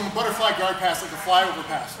this is from a butterfly guard pass, like a flyover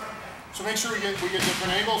pass. So make sure we get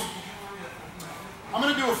different angles. I'm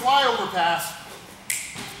going to do a flyover pass,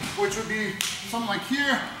 which would be something like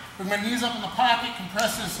here, Bring my knees up in the pocket,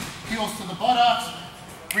 compresses heels to the buttocks,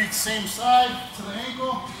 reach same side to the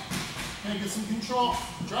ankle, and get some control.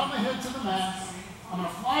 Drop my head to the mat. I'm gonna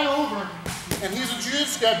fly over, and he's a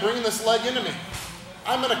jiu-jitsu guy bringing this leg into me.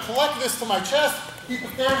 I'm gonna collect this to my chest, keep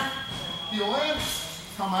it there, heel in,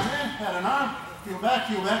 come on in, head and arm, heel back,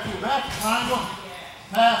 heel back, heel back, triangle,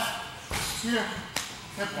 pass, here,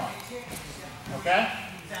 hip lock. Okay?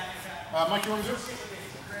 Mike, you want to do it?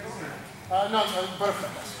 No, butterfly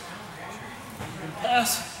pass. And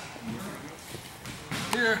pass.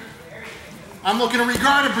 Here. I'm looking to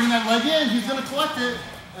regard it, bring that leg in. He's going to collect it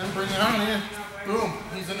and bring it on in. Boom.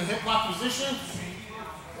 He's in a hip lock position.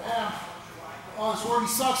 Yeah. Oh, this already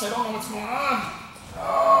sucks. I don't know what's going on.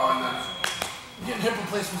 Oh, and then I'm getting hip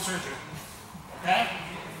replacement surgery. Okay?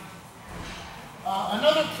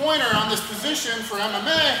 Another pointer on this position for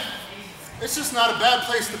MMA, it's just not a bad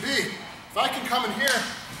place to be. If I can come in here,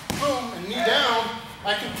 boom, and knee down,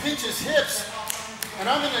 I can pinch his hips, and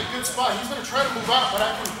I'm in a good spot. He's going to try to move out, but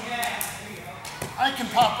I can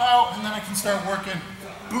pop out, and then I can start working,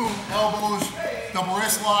 boom, elbows, double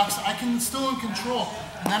wrist locks. I can still in control,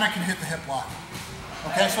 and then I can hit the hip lock.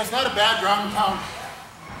 Okay, so it's not a bad ground and pound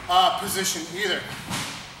position either.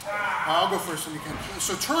 I'll go first when you can.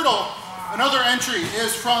 So turtle, another entry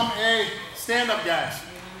is from a stand-up guys.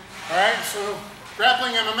 All right, so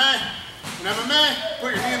grappling MMA. In MMA,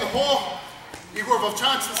 put your knee in the hole, Gokor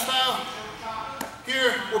style.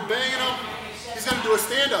 Here, we're banging him. He's gonna do a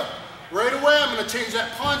stand-up. Right away, I'm gonna change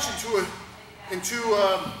that punch into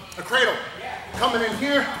a cradle. Coming in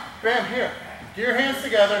here, bam, here. Get your hands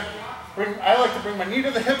together. I like to bring my knee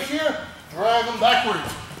to the hip here, drag them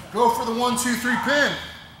backwards. Go for the 1, 2, 3 pin.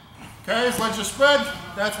 Okay, his legs are spread.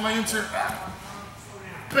 That's my insert.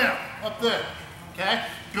 Bam, up there. Okay,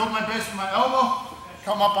 build my base with my elbow,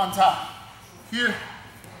 come up on top. Here,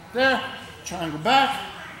 there, triangle back,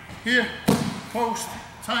 here, post,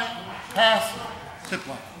 tight, pass, hip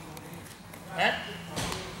lock. Okay?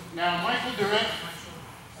 Now Mike will do it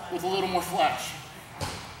with a little more flash.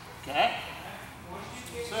 Okay?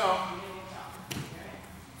 So,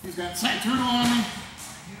 he's got side turtle on me,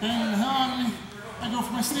 banging the hell out of me. I go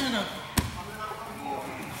for my stand-up.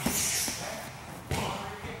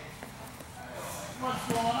 What's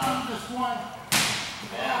going on at this point?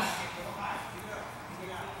 Yeah.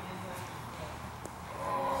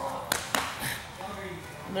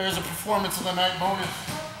 There's a performance of the night bonus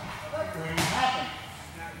waiting to happen.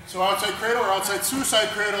 So outside cradle or outside suicide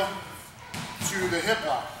cradle to the hip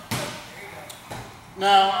lock.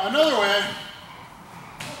 Now another way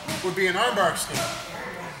would be an armbar escape.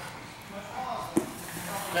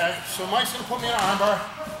 Okay, so Mike's gonna put me in an armbar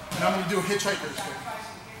and I'm gonna do a hitchhiker escape.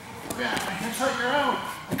 Yeah, I hitchhiker out.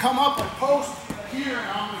 I come up, I post here, and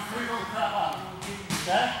I'm gonna cradle the crap out.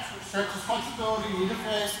 Okay? Stretches flexibility, knee to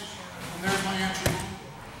face, and there's my entry.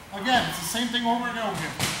 Again, it's the same thing over and over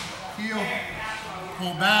again. Heel,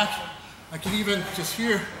 pull back. I can even just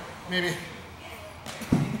here, maybe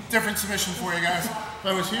different submission for you guys. If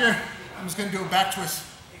I was here, I'm just gonna do a back twist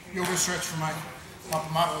yoga stretch for Mike. Help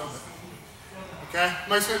him out a little bit. Okay?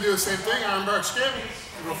 Mike's gonna do the same thing, armbar escape.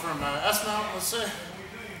 We'll go from S mount, let's say.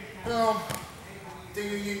 Boom. Ding,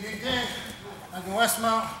 ding, ding, ding, ding. I go S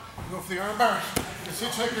mount, go for the armbar. This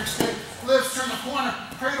hitchhiker escape, lifts, turn the corner,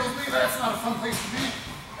 cradles me. That's not a fun place to be.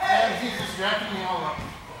 And he's just jacking me all up.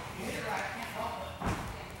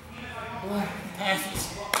 Boom,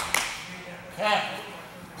 passes. Okay.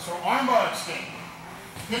 So armbar escape.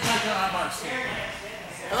 Hitchhiker armbar escape.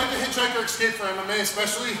 I like the hitchhiker escape for MMA,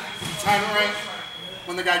 especially if you time it right.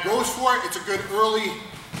 When the guy goes for it, it's a good early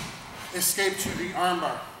escape to the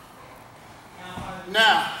armbar.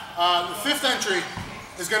 Now, the fifth entry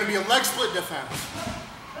is going to be a leg split defense.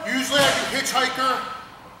 Usually I do hitchhiker,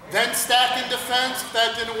 then stack in defense if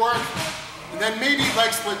that didn't work, and then maybe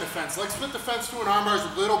leg split defense. Leg split defense to an armbar is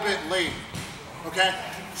a little bit late. Okay?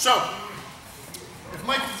 So, if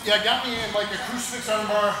Mike got me in like a crucifix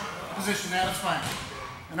armbar position, that's fine.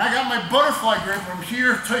 And I got my butterfly grip from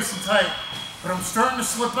here, nice and tight, but I'm starting to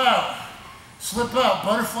slip out. Slip out,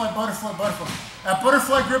 butterfly, butterfly, butterfly. At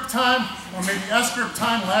butterfly grip time, or maybe S grip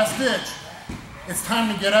time, last ditch, it's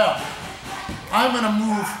time to get out. I'm gonna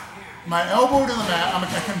move my elbow to the mat.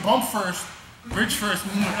 I can bump first, bridge first,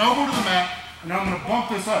 move my elbow to the mat, and I'm gonna bump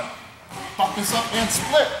this up and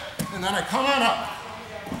split, and then I come on up.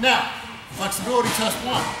 Now, flexibility test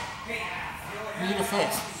 1. Knee to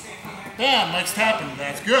face. Bam, Mike's tapping,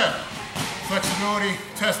 that's good. Flexibility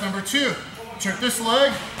test number 2. Check this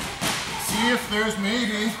leg, see if there's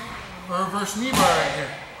maybe a reverse knee bar right here.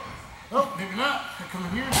 Oh, maybe not. I come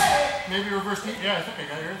in here. Maybe reverse knee. Yeah, I think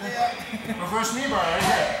I got it right there. Reverse knee bar right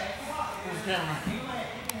here. There's the camera.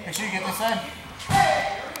 Make sure you get this in.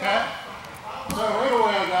 Okay? So right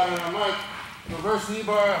away I got it. I'm like, reverse knee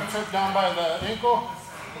bar. I'm choked down by the ankle.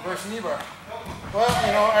 Reverse knee bar. Well,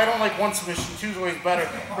 you know, I don't like one submission. Two's always better.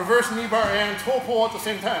 Reverse knee bar and toe pull at the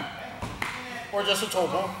same time. Or just a toe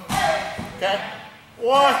pull. Okay?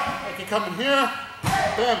 Or I can come in here,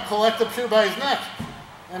 bam, collect up here by his neck.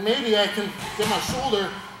 And maybe I can get my shoulder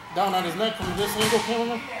down on his neck from this angle,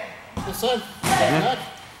 cameraman. This side, his neck.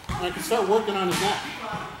 And I can start working on his neck.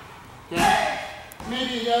 Okay?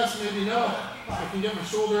 Maybe yes, maybe no. I can get my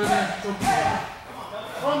shoulder in there.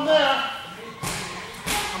 From there,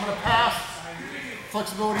 I'm going to pass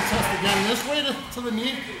flexibility test again this way to the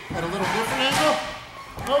knee at a little different angle.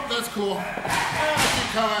 Oh, that's cool. And I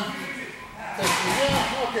keep coming.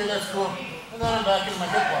 Yeah, okay, that's cool. And then I'm back into my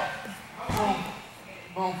hip lock. Boom,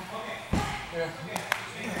 boom. Yeah.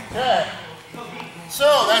 Okay.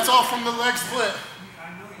 So that's all from the leg split.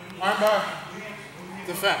 Armbar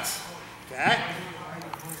defense. Okay.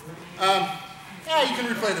 Yeah, you can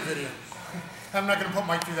replay the video. I'm not going to put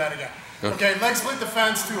Mike through that again. Okay, leg split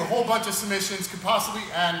defense to a whole bunch of submissions could possibly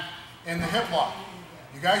end in the hip lock.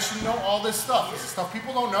 You guys should know all this stuff. This is stuff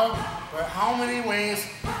people don't know, but how many ways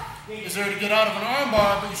is there to get out of an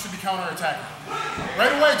armbar, but you should be counterattacking?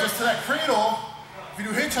 Right away, just to that cradle, if you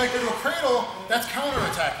do hitchhiker to a cradle, that's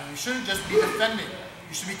counterattacking. You shouldn't just be defending.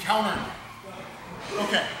 You should be countering.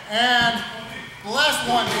 Okay, and the last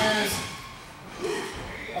one is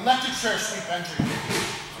electric chair sweep entry.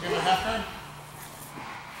 So get my half guard.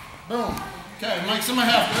 Boom. Okay, Mike's in my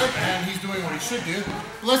half guard, and he's doing what he should do.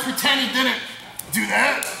 But let's pretend he didn't do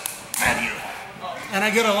that. And I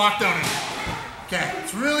get a lockdown in. Okay,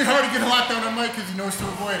 it's really hard to get a lockdown on Mike because he knows to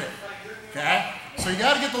avoid it. Okay, so you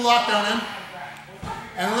got to get the lockdown in.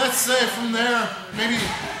 And let's say from there, maybe,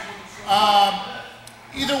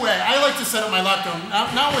 either way, I like to set up my lockdown.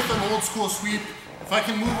 Now with an old school sweep, if I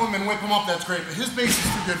can move him and whip him up, that's great. But his base is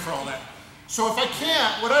too good for all that. So if I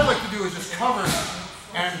can't, what I like to do is just cover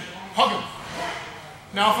and hug him.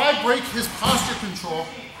 Now if I break his posture control,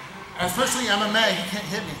 especially MMA, he can't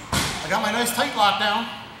hit me. I got my nice tight lockdown,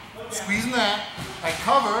 squeezing that, I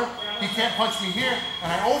cover, he can't punch me here,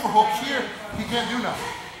 and I overhook here, he can't do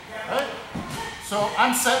nothing, right? So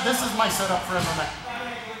I'm set, this is my setup for MMA.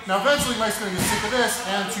 Now eventually Mike's gonna get sick of this,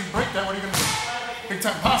 and to break that, what are you gonna do? Big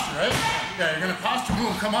time posture, right? Yeah, you're gonna posture,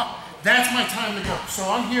 boom, come up. That's my time to go. So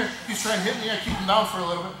I'm here, he's trying to hit me, I keep him down for a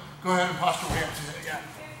little bit, go ahead and posture way up to hit again.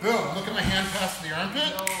 Boom, look at my hand past the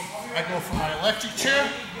armpit. I go for my electric chair.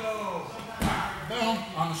 Boom,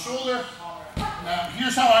 on the shoulder. Now,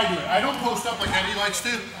 here's how I do it. I don't post up like Eddie likes to,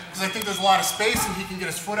 because I think there's a lot of space and he can get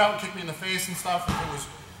his foot out and kick me in the face and stuff if it was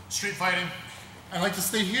street fighting. I like to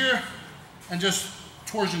stay here and just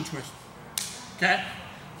torsion twist. Okay?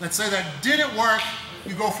 Let's say that didn't work.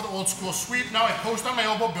 You go for the old school sweep. Now I post on my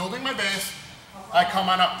elbow, building my base. I come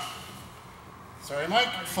on up. Sorry, Mike.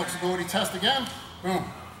 Flexibility test again. Boom.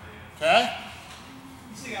 Okay?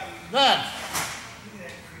 Then,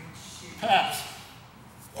 pass.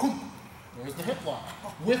 There's the hip lock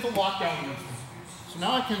with a lockdown. So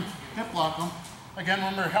now I can hip lock them. Again,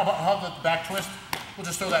 remember how about the back twist? We'll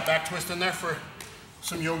just throw that back twist in there for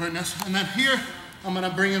some yoga-ness. And then here, I'm going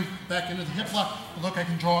to bring him back into the hip lock. But look, I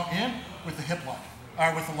can draw it in with the hip lock,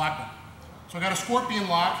 or with the lockdown. So I got a scorpion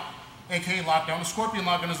lock, aka lockdown, a scorpion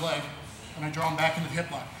lock on his leg, and I draw him back into the hip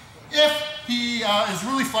lock. If he is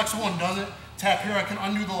really flexible and doesn't tap here, I can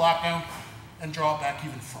undo the lockdown and draw it back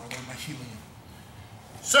even further by healing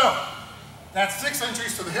it. So, that's 6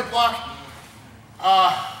 entries to the hip lock.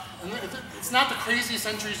 And it's not the craziest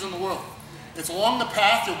entries in the world. It's along the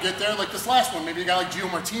path, you'll get there, like this last one. Maybe a guy like Gio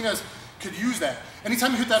Martinez could use that.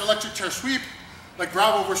 Anytime you hit that electric chair sweep, like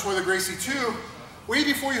Bravo versus Royler Gracie 2, way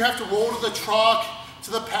before you have to roll to the truck,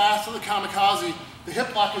 to the path, to the kamikaze, the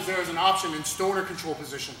hip lock is there as an option in stoner control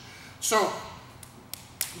position. So,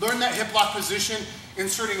 learn that hip lock position,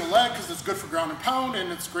 inserting a leg, because it's good for ground and pound,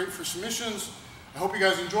 and it's great for submissions. I hope you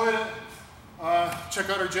guys enjoyed it. Check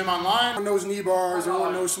out our gym online. Everyone knows knee bars,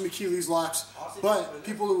 everyone knows some Achilles locks, but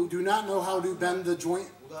people who do not know how to bend the joint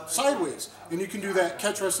sideways. And you can do that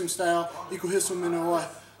catch wrestling style. Ikuhiso Minowa.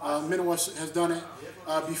 Minowa has done it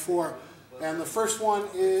before. And the first one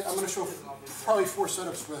is, I'm going to show probably 4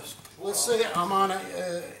 setups for this. Let's say I'm on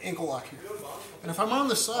an ankle lock here. And if I'm on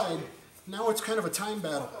the side, now it's kind of a time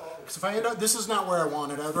battle. Because if I end up, this is not where I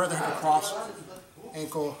want it. I'd rather have a cross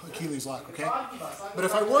ankle Achilles lock, okay? But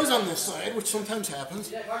if I was on this side, which sometimes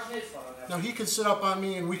happens, now he could sit up on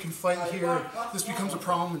me and we can fight here. This becomes a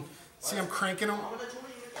problem. And see, I'm cranking him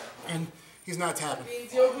and he's not tapping.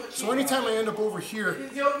 So anytime I end up over here,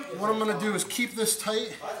 what I'm going to do is keep this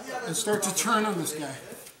tight and start to turn on this guy.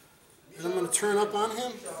 And I'm going to turn up on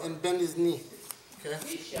him and bend his knee. Okay?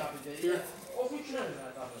 Here.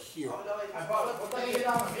 Here.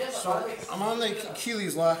 So I'm on the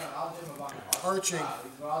Achilles lock, arching.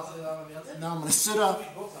 Now I'm going to sit up and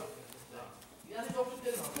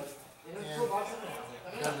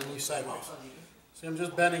bend the knee sideways. See, I'm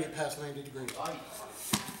just bending it past 90 degrees. One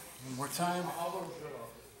more time.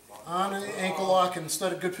 On an ankle lock, and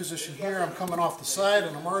instead of good position here, I'm coming off the side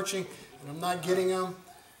and I'm arching and I'm not getting him.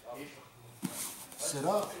 Sit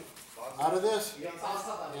up, out of this, and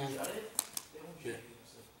here.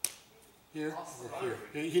 Here, or here.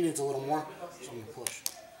 He needs a little more, so I'm going to push.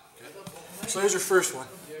 Okay. So there's your first one.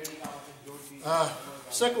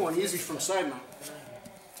 Second one, easy from side mount.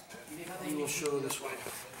 And we'll show this way.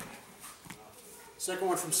 Second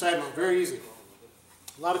one from side mount, very easy.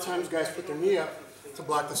 A lot of times guys put their knee up to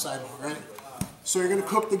block the side mount, right? So you're going to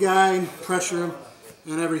cook the guy and pressure him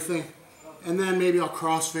and everything. And then maybe I'll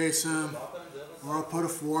cross face him, or I'll put a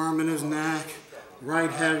forearm in his neck, right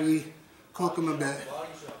heavy, cook him a bit.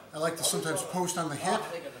 I like to sometimes post on the hip,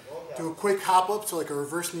 do a quick hop up to like a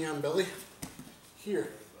reverse knee on belly. Here.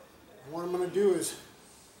 And what I'm going to do is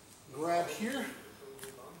grab here,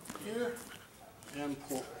 here, and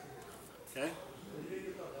pull. Okay?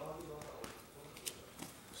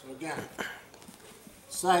 So again,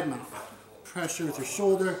 side mount, pressure with your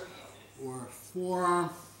shoulder or forearm,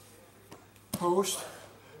 post,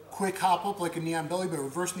 quick hop up like a knee on belly, but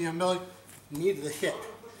reverse knee on belly, knee to the hip,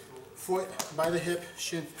 foot by the hip,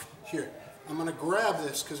 shin here. I'm going to grab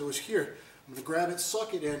this because it was here. I'm going to grab it,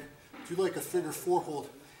 suck it in, do like a figure four hold,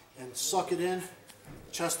 and suck it in,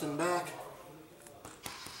 chest and back.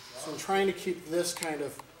 So I'm trying to keep this kind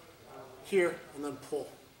of here and then pull.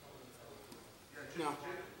 Now,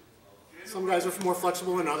 some guys are more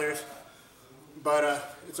flexible than others, but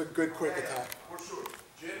it's a good quick attack.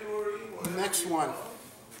 The next one,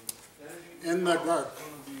 in the guard.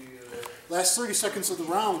 Last 30 seconds of the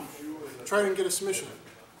round, try and get a submission.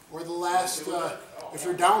 Or the last, if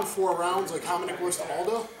you're down 4 rounds, like Dominic was to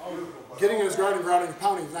Aldo, getting in his guard and grounding and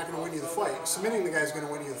pounding is not going to win you the fight. Submitting the guy is going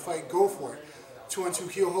to win you the fight. Go for it.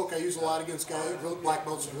 2-on-2 heel hook, I use a lot against guys, black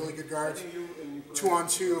belts with really good guards.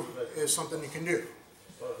 2-on-2 is something you can do.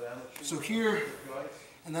 So here,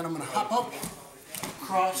 and then I'm going to hop up,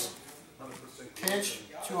 cross, pinch,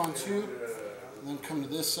 2-on-2, and then come to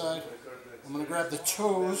this side. I'm going to grab the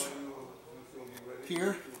toes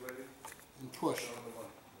here and push.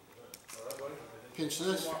 Pinch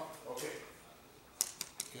this. Okay.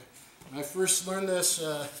 When I first learned this,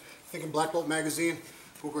 I think in Black Belt magazine,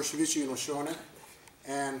 Gokor was showing it,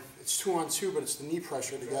 and it's 2-on-2, but it's the knee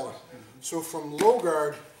pressure together. So from low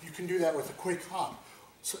guard, you can do that with a quick hop.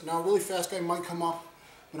 So now a really fast guy might come up,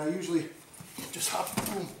 but I usually just hop,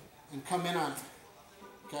 boom, and come in on it.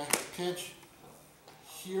 Okay, pinch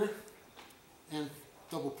here and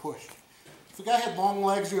double push. If the guy had long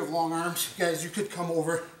legs, you have long arms, guys, you could come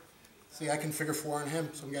over. See, I can figure 4 on him.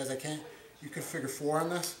 Some guys I can't. You could figure 4 on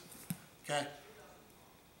this. Okay,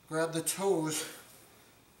 grab the toes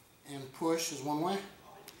and push is one way.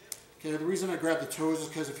 Okay, the reason I grab the toes is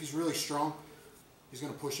because if he's really strong, he's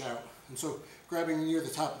going to push out. And so grabbing near the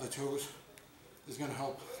top of the toes is going to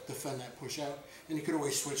help defend that push out. And you could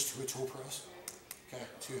always switch to a toe press. Okay,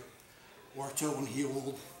 or toe and heel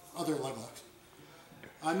hold, other leg locks.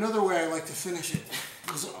 Another way I like to finish it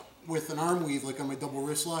is with an arm weave, like on my double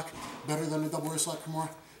wrist lock. Better than a double wrist lock, more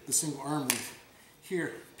the single arm weave.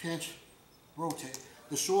 Here, pinch, rotate.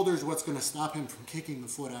 The shoulder is what's going to stop him from kicking the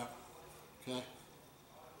foot out. Okay,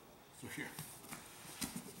 so here.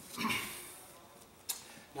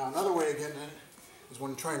 Now another way of getting it is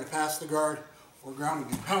when trying to pass the guard or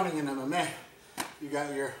grounding and pounding in MMA. You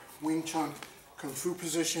got your Wing Chun Kung Fu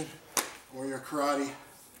position or your karate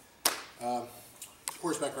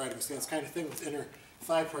horseback riding stance kind of thing with inner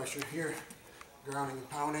thigh pressure here. Grounding and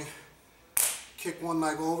pounding. Kick one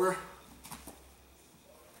leg over.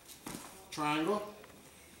 Triangle.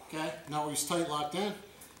 Okay, now he's tight locked in.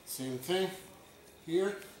 Same thing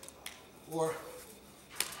here. Or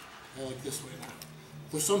I like this way now.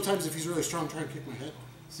 So sometimes if he's really strong, try and kick my head.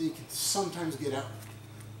 See, you can sometimes get out.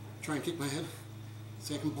 Try and kick my head.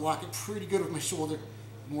 See, I can block it pretty good with my shoulder,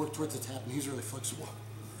 more towards the tap, and he's really flexible.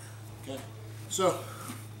 Okay, so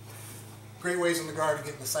great ways in the guard to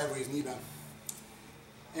get in the sideways knee bend.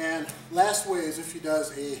 And last way is if he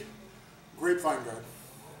does a grapevine guard.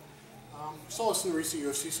 Saw this in the recent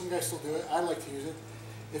UFC. Some guys still do it. I like to use it.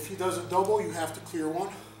 If he does a double, you have to clear one.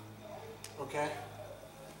 Okay,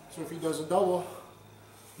 so if he does a double,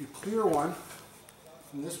 you clear one,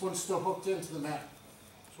 and this one's still hooked into the mat.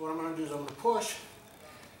 So what I'm going to do is I'm going to push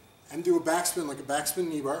and do a backspin, like a backspin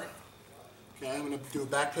knee bar. Okay, I'm going to do a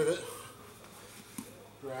back pivot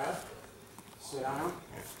grab, sit on,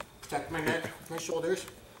 protect my neck, my shoulders,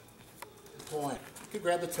 and pull in. You could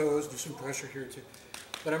grab the toes, do some pressure here too.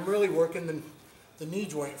 But I'm really working the knee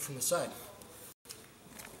joint from the side.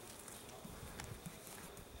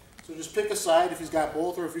 So just pick a side if he's got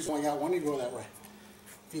both, or if he's only got one, you go that way.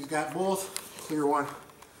 If he's got both, clear one,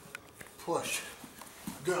 push,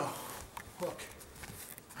 go, hook.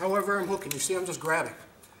 However I'm hooking, you see I'm just grabbing.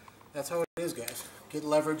 That's how it is, guys. Get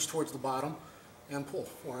leverage towards the bottom and pull.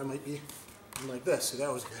 Or I might be like this. See,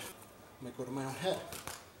 that was good. I might go to my own head.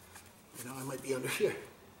 You know, I might be under here.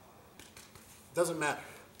 Doesn't matter.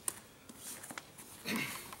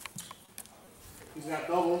 He's got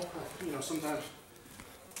double. You know, sometimes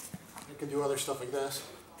I can do other stuff like this.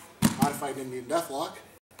 Modified Indian deathlock.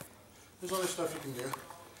 There's other stuff you can do.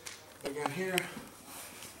 Again, here,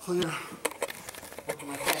 clear. Look at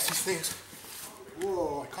my fastest things.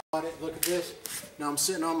 Whoa, I caught it. Look at this. Now I'm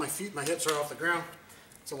sitting on my feet. My hips are off the ground.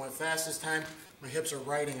 So my fastest time, my hips are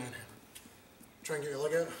riding on him. Try and get your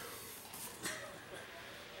leg out.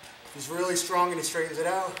 He's really strong and he straightens it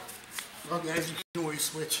out. Well, guys, you can always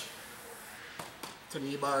switch to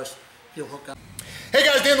knee bars. Heel hook up. Hey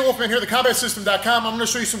guys, DanTheWolfman here, thecombatsystem.com. I'm going to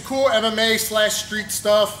show you some cool MMA/street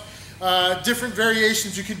stuff. Different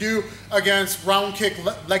variations you can do against round kick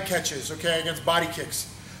leg catches, okay, against body kicks.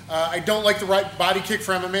 I don't like the right body kick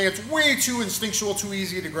for MMA. It's way too instinctual, too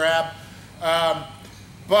easy to grab.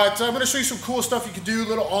 But I'm going to show you some cool stuff you can do,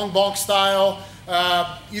 little en banc style,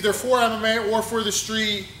 either for MMA or for the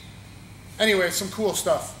street. Anyway, some cool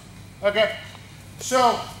stuff. Okay,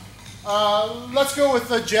 so let's go with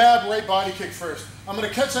the jab, right body kick first. I'm going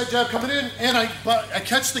to catch that jab coming in, and I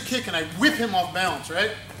catch the kick and I whip him off balance,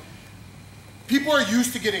 right? People are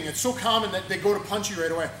used to getting it. It's so common that they go to punch you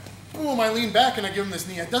right away. Boom, I lean back and I give him this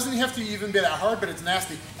knee. It doesn't have to even be that hard, but it's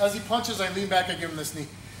nasty. As he punches, I lean back, I give him this knee.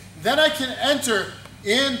 Then I can enter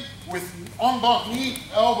in with en banc knee,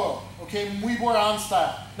 elbow, okay, muy bueran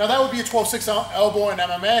style. Now that would be a 12-6 elbow in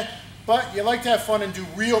MMA, but you like to have fun and do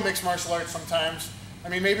real mixed martial arts sometimes. I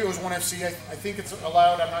mean, maybe it was 1FC, I think it's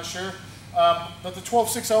allowed, I'm not sure. But the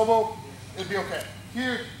 12-6 elbow, it'd be okay.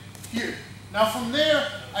 Here, here. Now from there,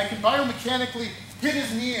 I can biomechanically hit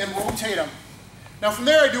his knee and rotate him. Now from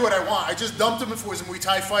there, I do what I want. I just dumped him if it was a Muay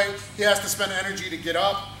Thai fight. He has to spend energy to get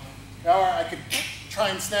up. Or I could try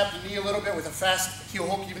and snap the knee a little bit with a fast heel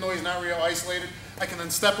hook, even though he's not real isolated. I can then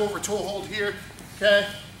step over, toe hold here, okay?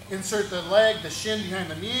 Insert the leg, the shin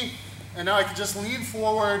behind the knee, and now I can just lean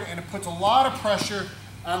forward, and it puts a lot of pressure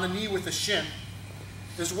on the knee with the shin.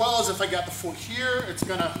 As well as if I got the foot here, it's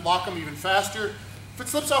gonna lock him even faster. If it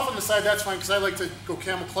slips off on the side, that's fine, because I like to go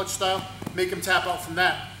camel clutch style, make him tap out from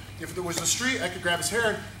that. If there was the street, I could grab his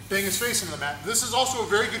hair and bang his face into the mat. This is also a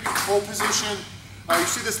very good control position. You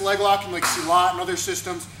see this leg lock in like Silat and other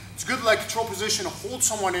systems. It's a good leg control position to hold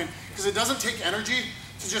someone in, because it doesn't take energy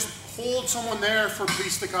to just hold someone there for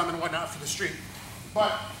police to come and whatnot for the street.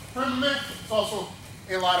 But for MMA, it's also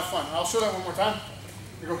a lot of fun. I'll show that one more time.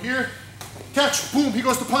 You go here, catch, boom, he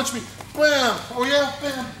goes to punch me, bam, oh yeah,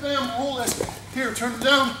 bam, bam, roll this. Here, turn it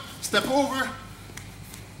down, step over,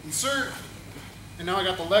 insert, and now I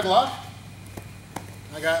got the leg lock.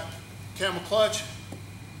 I got camel clutch,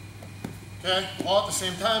 okay, all at the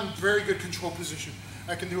same time. Very good control position.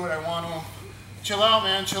 I can do what I want to. Chill out,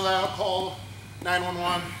 man, chill out, call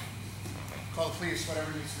 911, call the police,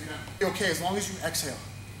 whatever needs to be done. Okay, as long as you exhale.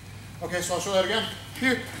 Okay, so I'll show that again.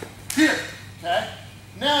 Here, here, okay.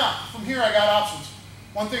 Now, from here I got options.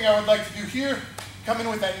 One thing I would like to do here, come in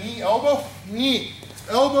with that knee, elbow,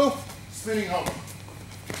 spinning elbow.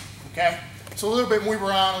 Okay? So a little bit muy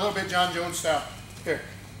bueran, a little bit John Jones style. Here,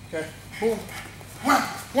 okay, boom, wah,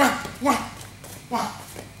 wah, wah, wah.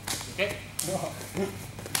 Okay?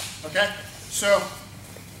 Okay, so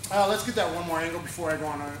let's get that one more angle before I go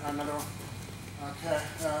on another one. Okay,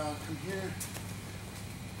 come here.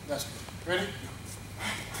 That's good. Ready?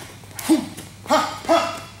 Ha,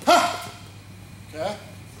 ha, ha. Okay.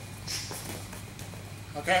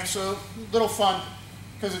 Okay, so a little fun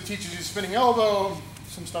because it teaches you spinning elbow,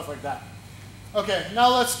 some stuff like that. Okay,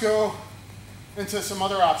 now let's go into some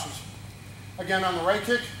other options. Again, on the right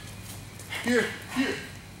kick, here, here.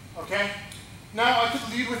 Okay. Now I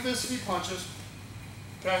could lead with this if he punches.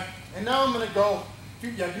 Okay. And now I'm gonna go.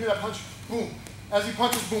 Yeah, give me that punch. Boom. As he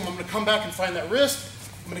punches, boom. I'm gonna come back and find that wrist.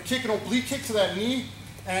 I'm gonna kick an oblique kick to that knee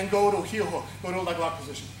and go to a heel hook. Go to a leg lock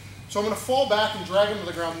position. So I'm gonna fall back and drag him to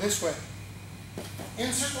the ground this way.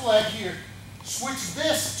 Insert the leg here. Switch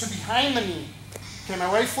this to behind the knee. Okay, my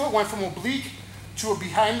right foot went from oblique to a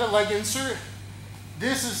behind the leg insert.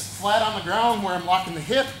 This is flat on the ground where I'm locking the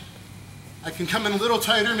hip. I can come in a little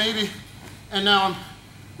tighter maybe, and now I'm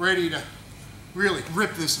ready to really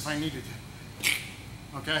rip this if I needed to.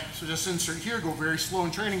 Okay, so just insert here, go very slow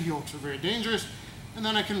in training. Heel hooks are very dangerous. And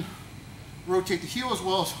then I can rotate the heel as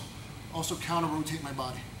well as also counter rotate my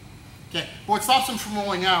body. Okay, but what stops them from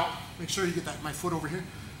rolling out, make sure you get that, my foot over here,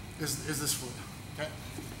 is this foot. Okay,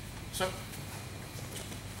 so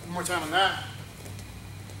one more time on that.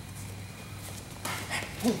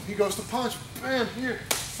 Boom, he goes to punch, bam, here,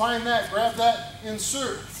 find that, grab that,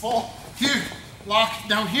 insert, fall, here, lock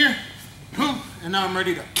down here, boom, and now I'm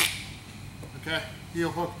ready to, okay,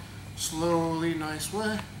 heel hook, slowly, nice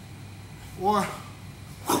way, or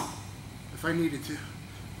if I needed to,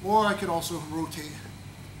 or I could also rotate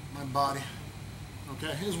my body,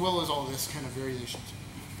 okay, as well as all this kind of variations,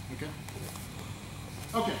 okay.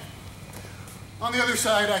 Okay, on the other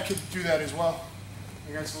side, I could do that as well,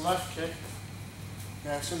 against the left kick.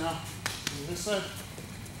 Okay, so now, on this side,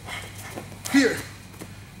 here.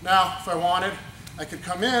 Now, if I wanted, I could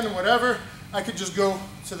come in, whatever, I could just go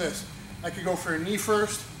to this. I could go for a knee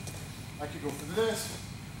first, I could go for this,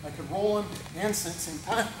 I could roll in and sit at the same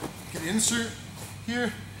time, I could insert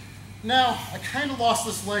here. Now, I kind of lost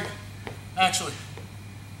this leg, actually.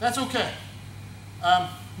 That's okay.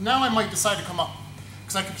 Now I might decide to come up,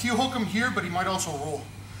 because I could heel hook him here, but he might also roll,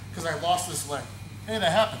 because I lost this leg. Hey,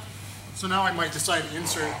 that happened. So now I might decide to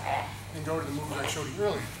insert and go to the move I showed you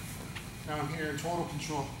earlier. Now I'm here in total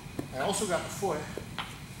control. I also got the foot,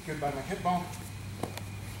 good by my hip bone.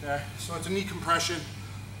 Okay, so it's a knee compression,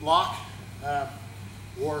 lock,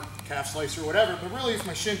 or calf slicer, whatever, but really it's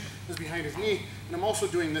my shin is behind his knee, and I'm also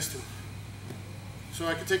doing this to him. So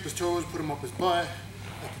I could take his toes, put him up his butt,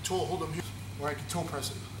 I could toe hold him here, or I could toe press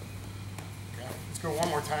him. Okay, let's go one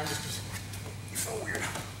more time just because you feel weird.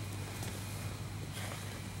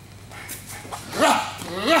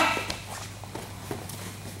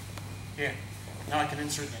 Here, now I can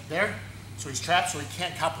insert that there, so he's trapped, so he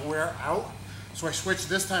can't capoeira out. So I switch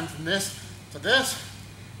this time from this to this,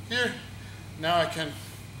 here. Now I can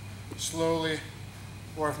slowly,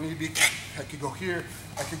 or if need be, I could go here,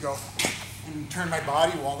 I could go and turn my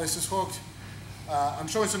body while this is hooked. I'm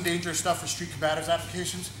showing some dangerous stuff for street combatives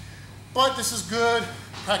applications, but this is good,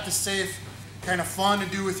 practice safe, kind of fun to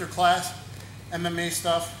do with your class, MMA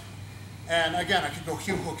stuff. And again, I could go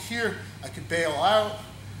heel hook here, I could bail out,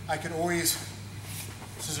 I could always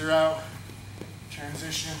scissor out,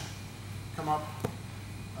 transition, come up,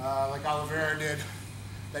 like Oliveira did,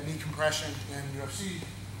 that knee compression in UFC,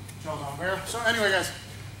 Charles Oliveira. So anyway guys,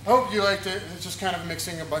 I hope you liked it. It's just kind of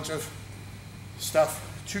mixing a bunch of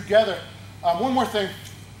stuff together. One more thing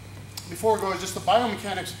before we go is just the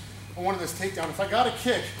biomechanics of one of this takedown. If I got a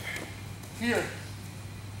kick here,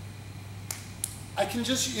 I can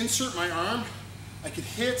just insert my arm, I could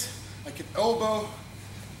hit, I could elbow,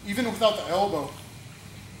 even without the elbow,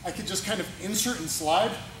 I could just kind of insert and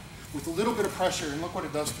slide with a little bit of pressure, and look what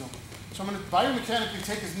it does to him. So I'm going to biomechanically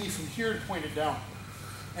take his knee from here and point it down.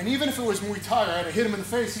 And even if it was Muay Thai, right, I hit him in the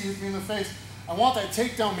face, he hit me in the face, I want that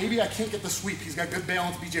takedown, maybe I can't get the sweep. He's got good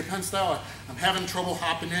balance, BJ Penn style, I'm having trouble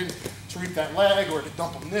hopping in to reap that leg or to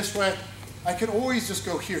dump him this way. I could always just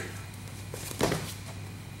go here.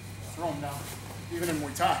 Throw him down. Even in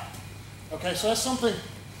Muay Thai. Okay, so that's something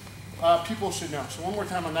people should know. So one more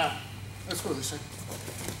time on that. Let's go this way.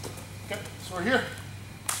 Okay, so we're here.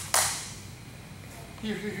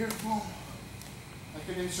 Here, boom. I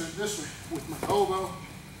can insert this way with my elbow.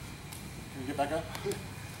 Can you get back up?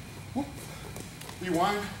 Whoop.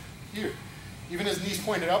 Rewind, here. Even his knees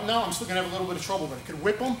pointed up now, I'm still gonna have a little bit of trouble, but I can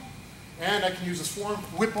whip him, and I can use his forearm,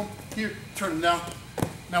 whip him, here, turn him down.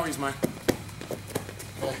 Now he's mine.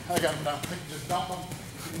 Okay, I got him down. I can just dump him,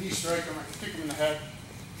 I can knee strike him, I can kick him in the head,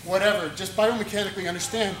 whatever. Just biomechanically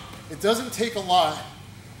understand, it doesn't take a lot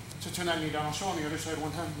to turn that knee down. I'll show on the other side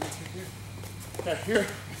one time. Okay, here.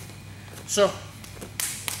 So,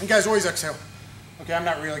 and guys, always exhale. Okay, I'm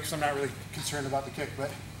not really, because I'm not really concerned about the kick,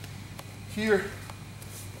 but here,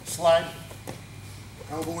 slide,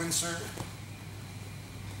 elbow insert.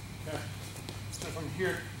 Okay, so from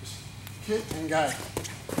here, just kick and guide.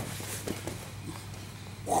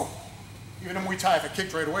 Whoa. Even in Muay Thai, if I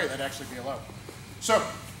kicked right away, that'd actually be allowed. So,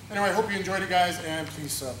 anyway, I hope you enjoyed it, guys, and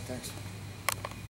please sub. Thanks.